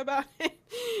anxiety about it.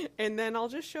 And then I'll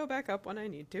just show back up when I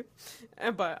need to.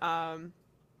 But,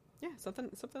 yeah, something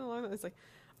along those. Like,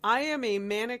 I am a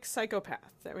manic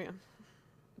psychopath. There we go.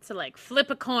 So like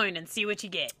flip a coin and see what you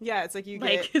get. Yeah, it's like you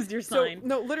Like, get... is your sign. So,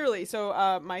 no, literally.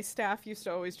 So my staff used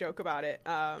to always joke about it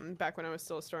back when I was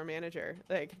still a store manager.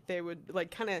 Like, they would, like,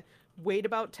 kind of wait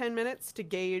about 10 minutes to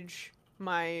gauge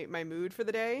my mood for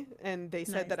the day. And they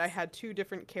said that I had 2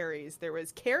 different Carries. There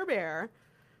was Care Bear,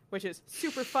 which is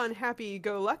super fun,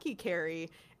 happy-go-lucky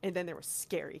Carrie. And then there was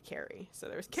Scary Carrie. So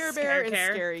there was Care Bear and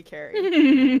Scary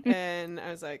Carrie. And I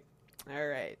was like, all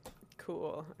right.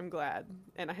 Cool. I'm glad.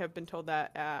 And I have been told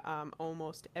that at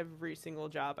almost every single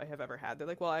job I have ever had. They're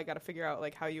like, well, I got to figure out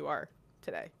like how you are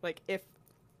today. Like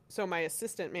so my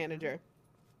assistant manager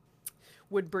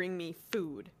would bring me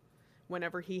food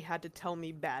whenever he had to tell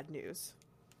me bad news.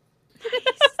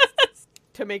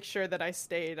 To make sure that I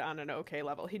stayed on an okay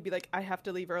level. He'd be like, I have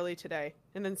to leave early today.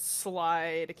 And then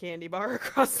slide a candy bar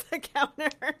across the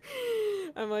counter.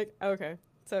 I'm like, okay.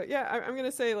 So yeah, I'm going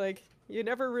to say like, you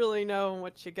never really know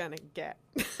what you're gonna get.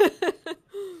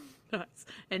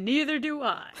 And neither do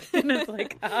I. And it's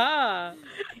like,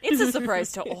 It's a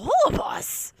surprise to all of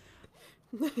us.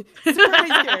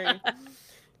 Surprise, Gary.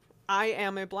 I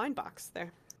am a blind box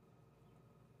there.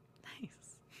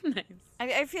 Nice.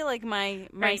 I feel like my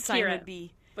Right, sign Kira, would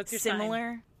be what's your sign?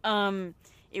 similar.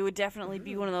 It would definitely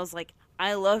be one of those like,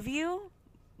 I love you,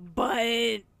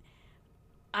 but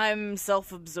I'm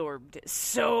self-absorbed.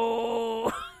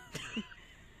 So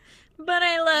But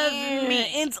I love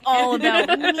me. It's all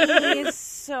about me.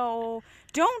 So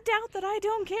don't doubt that I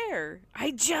don't care.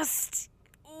 I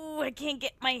can't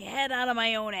get my head out of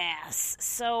my own ass.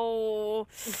 So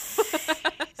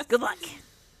good luck.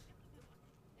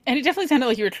 And it definitely sounded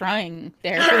like you were trying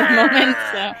there for the moment.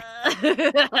 So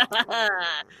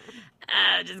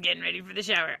Just getting ready for the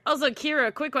shower. Also,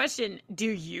 Kira, quick question. Do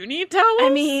you need towels? I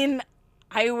mean,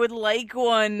 I would like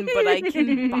one, but I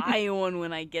can buy one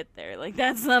when I get there. Like,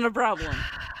 that's not a problem.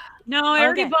 No, I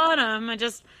already Okay. bought them. I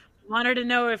just wanted to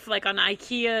know if, like, on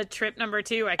IKEA trip number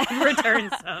 2, I can return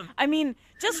some. I mean,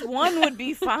 just one would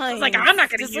be fine. like, I'm not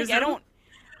gonna Just, use like, them. I don't...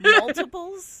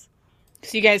 Multiples?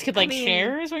 So you guys could, like, mean-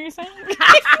 share, is what you're saying?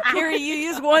 Carrie, you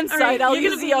use one All side, right, I'll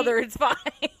you're use gonna the be- other. It's fine.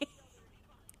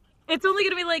 It's only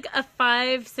going to be, like, a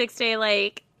 5-6 day,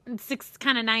 like, 6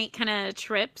 kind of night kind of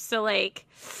trip. So, like,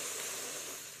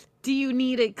 do you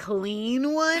need a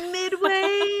clean one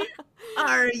midway?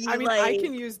 Are you, I mean, like... I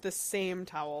can use the same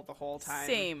towel the whole time.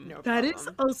 Same. No That problem. is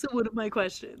also one of my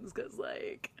questions, because,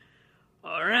 like,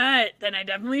 all right, then I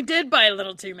definitely did buy a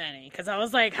little too many, because I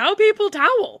was like, how people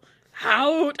towel?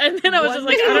 How? And then I was just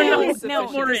like, I don't know. is No,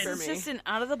 sufficient more this for in. is me. just an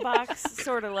out of the box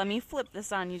sort of. Let me flip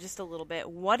this on you just a little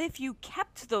bit. What if you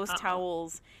kept those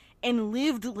towels and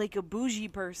lived like a bougie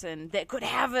person that could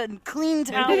have a clean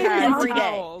towel every day?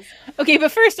 Towels. Okay,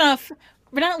 but first off,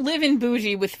 we're not living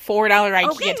bougie with $4 IKEA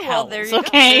Okay, towels, well, there you go.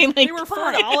 okay? Like, They were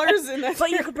 $4, and that's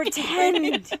But you could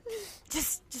pretend.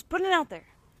 Just put it out there.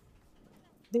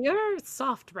 They are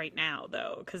soft right now,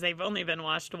 though, because they've only been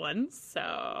washed once,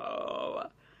 so...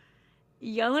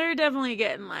 y'all are definitely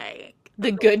getting like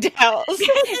The good towels.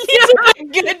 The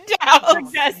good towels. the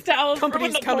guest towels. for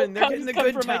Company's when the coming. They're boat getting the comes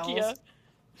good from towels.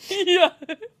 IKEA. Yeah.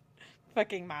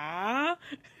 Fucking ma.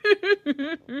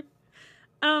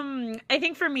 I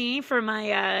think for me, for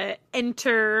my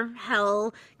enter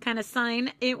hell kind of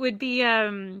sign, it would be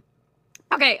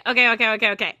okay.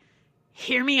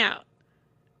 Hear me out.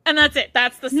 And that's it.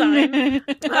 That's the sign.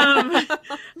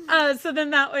 So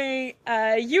then that way,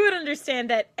 you would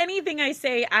understand that anything I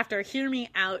say after hear me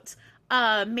out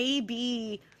may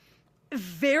be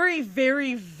very,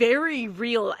 very, very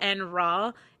real and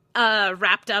raw,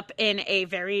 wrapped up in a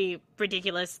very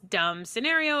ridiculous, dumb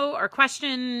scenario or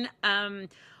question,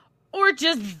 or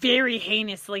just very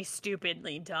heinously,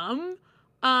 stupidly dumb.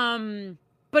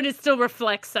 But it still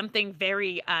reflects something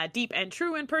very deep and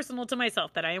true and personal to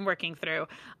myself that I am working through.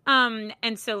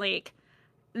 And so, like,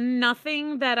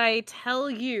 nothing that I tell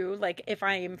you, like, if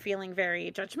I am feeling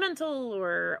very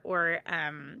judgmental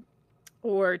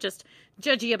or just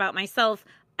judgy about myself,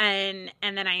 and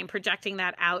then I am projecting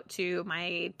that out to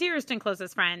my dearest and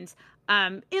closest friends,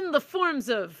 in the forms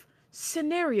of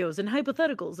scenarios and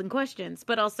hypotheticals and questions,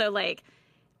 but also, like,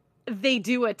 they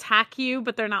do attack you,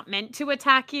 but they're not meant to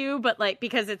attack you, but like,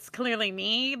 because it's clearly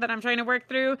me that I'm trying to work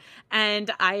through, and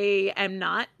I am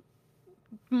not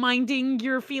minding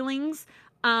your feelings,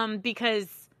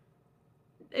 because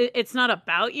it's not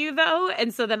about you though.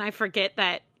 And so then I forget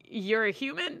that you're a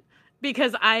human,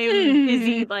 because I am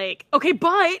busy like, okay,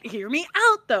 but hear me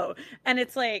out though. And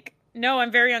it's like, no,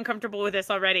 I'm very uncomfortable with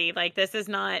this already. Like, this is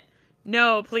not,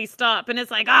 no, please stop. And it's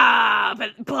like,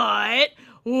 but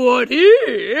what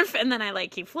if? And then I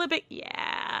like keep flipping.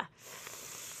 Yeah.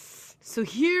 So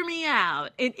hear me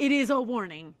out. It is a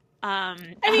warning. I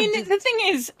mean, the thing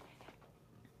is,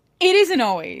 it isn't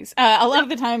always. A lot of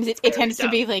the times, it tends to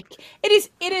be like it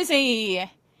is a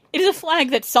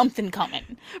flag that's something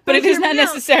coming, but it is not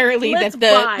necessarily that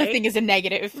the thing is a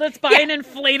negative. Let's buy an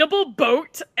inflatable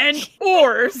boat and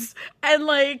oars, and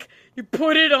like you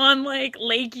put it on like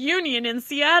Lake Union in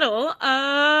Seattle.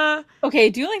 Okay,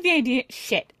 do you like the idea?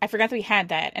 Shit, I forgot that we had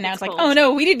that, and now it's like, cold. oh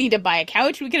no, we didn't need to buy a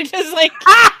couch. We could have just like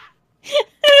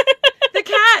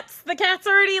The cats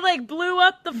already like blew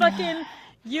up the fucking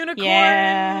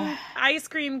unicorn ice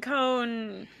cream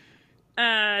cone.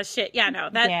 Shit. Yeah, no,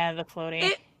 the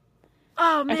floating.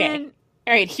 Oh man. Okay.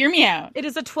 All right, hear me out. It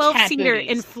is a 12-seater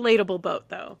inflatable boat,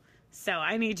 though. So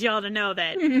I need y'all to know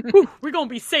that whew, we're going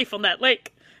to be safe on that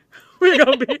lake. We're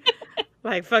going to be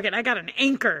like, fucking, I got an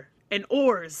anchor and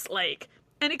oars, like,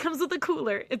 and it comes with a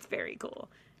cooler. It's very cool.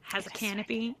 Has a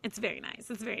canopy. It's very nice.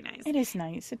 It's very nice. It is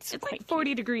nice. It's quite like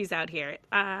 40 degrees out here.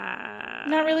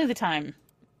 Not really the time.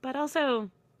 But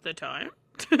also the time.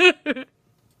 Be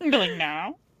like,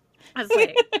 no. I was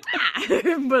like,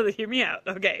 but hear me out.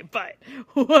 Okay, but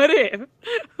what if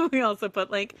we also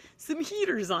put like some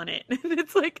heaters on it? And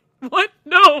it's like, what?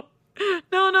 No.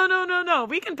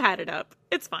 We can pad it up.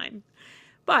 It's fine.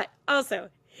 But also,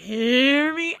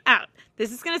 hear me out.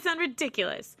 This is going to sound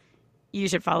ridiculous. You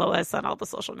should follow us on all the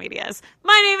social medias.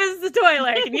 My name is The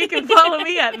Twilark, and you can follow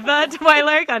me at The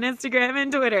Twilark on Instagram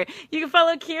and Twitter. You can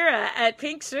follow Kira at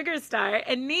Pink Sugar Star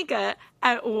and Nika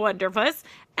at Wonderpuss.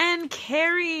 And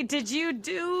Carrie, did you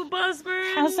do Bosmer?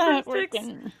 How's that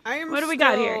working? What do we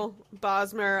got here?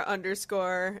 Bosmer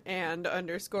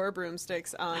 _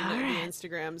 broomsticks on the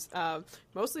Instagrams,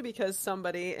 mostly because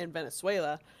somebody in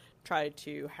Venezuela tried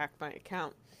to hack my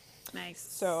account. Nice.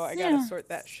 So I gotta sort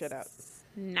that shit out.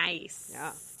 Nice.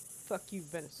 Yeah. Fuck you,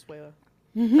 Venezuela.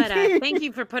 But thank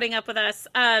you for putting up with us.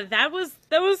 That was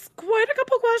quite a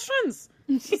couple questions.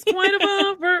 It's quite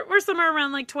we're somewhere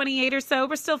around like 28 or so.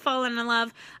 We're still falling in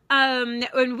love.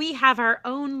 And we have our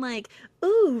own like,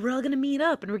 ooh, we're all gonna meet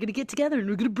up and we're gonna get together and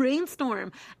we're gonna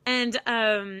brainstorm. And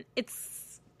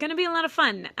it's gonna be a lot of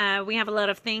fun. We have a lot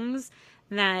of things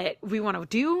that we want to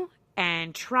do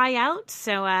and try out.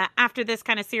 So after this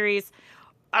kind of series,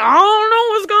 I don't know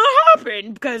what's gonna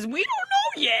happen because we don't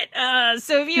know yet.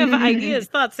 So if you have ideas,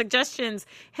 thoughts, suggestions,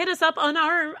 hit us up on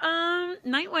our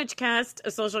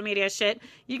Nightwitchcast social media shit.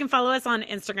 You can follow us on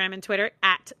Instagram and Twitter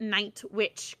at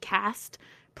Nightwitchcast.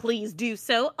 Please do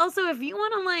so. Also, if you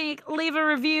want to like leave a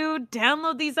review,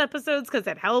 download these episodes because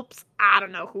it helps. I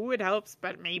don't know who it helps,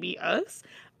 but maybe us.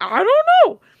 I don't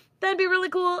know. That'd be really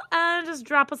cool. Just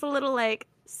drop us a little like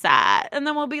sad, and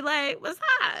then we'll be like, "What's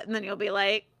that?" And then you'll be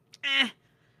like, "Eh."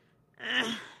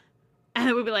 And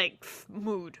it would be like,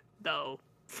 mood, though.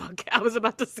 Fuck, I was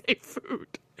about to say food.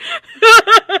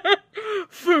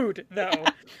 Food, though.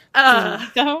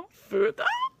 Food, though?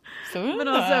 But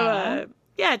also,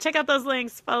 check out those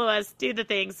links, follow us, do the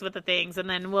things with the things, and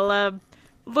then we'll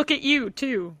look at you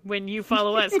too when you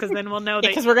follow us, because then we'll know that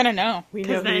Because we're gonna know. We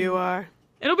know who then- you are.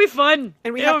 it'll be fun.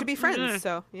 And we It'll- have to be friends,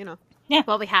 so, you know.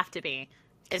 Well, we have to be.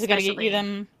 We gotta get you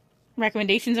them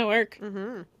recommendations at work.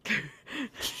 Mm-hmm.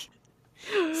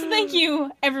 So thank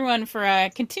you, everyone, for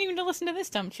continuing to listen to this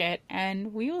dumb shit,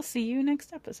 and we will see you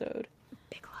next episode.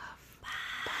 Big love.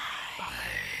 Bye.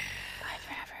 Bye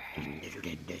forever.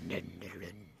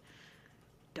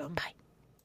 Bye.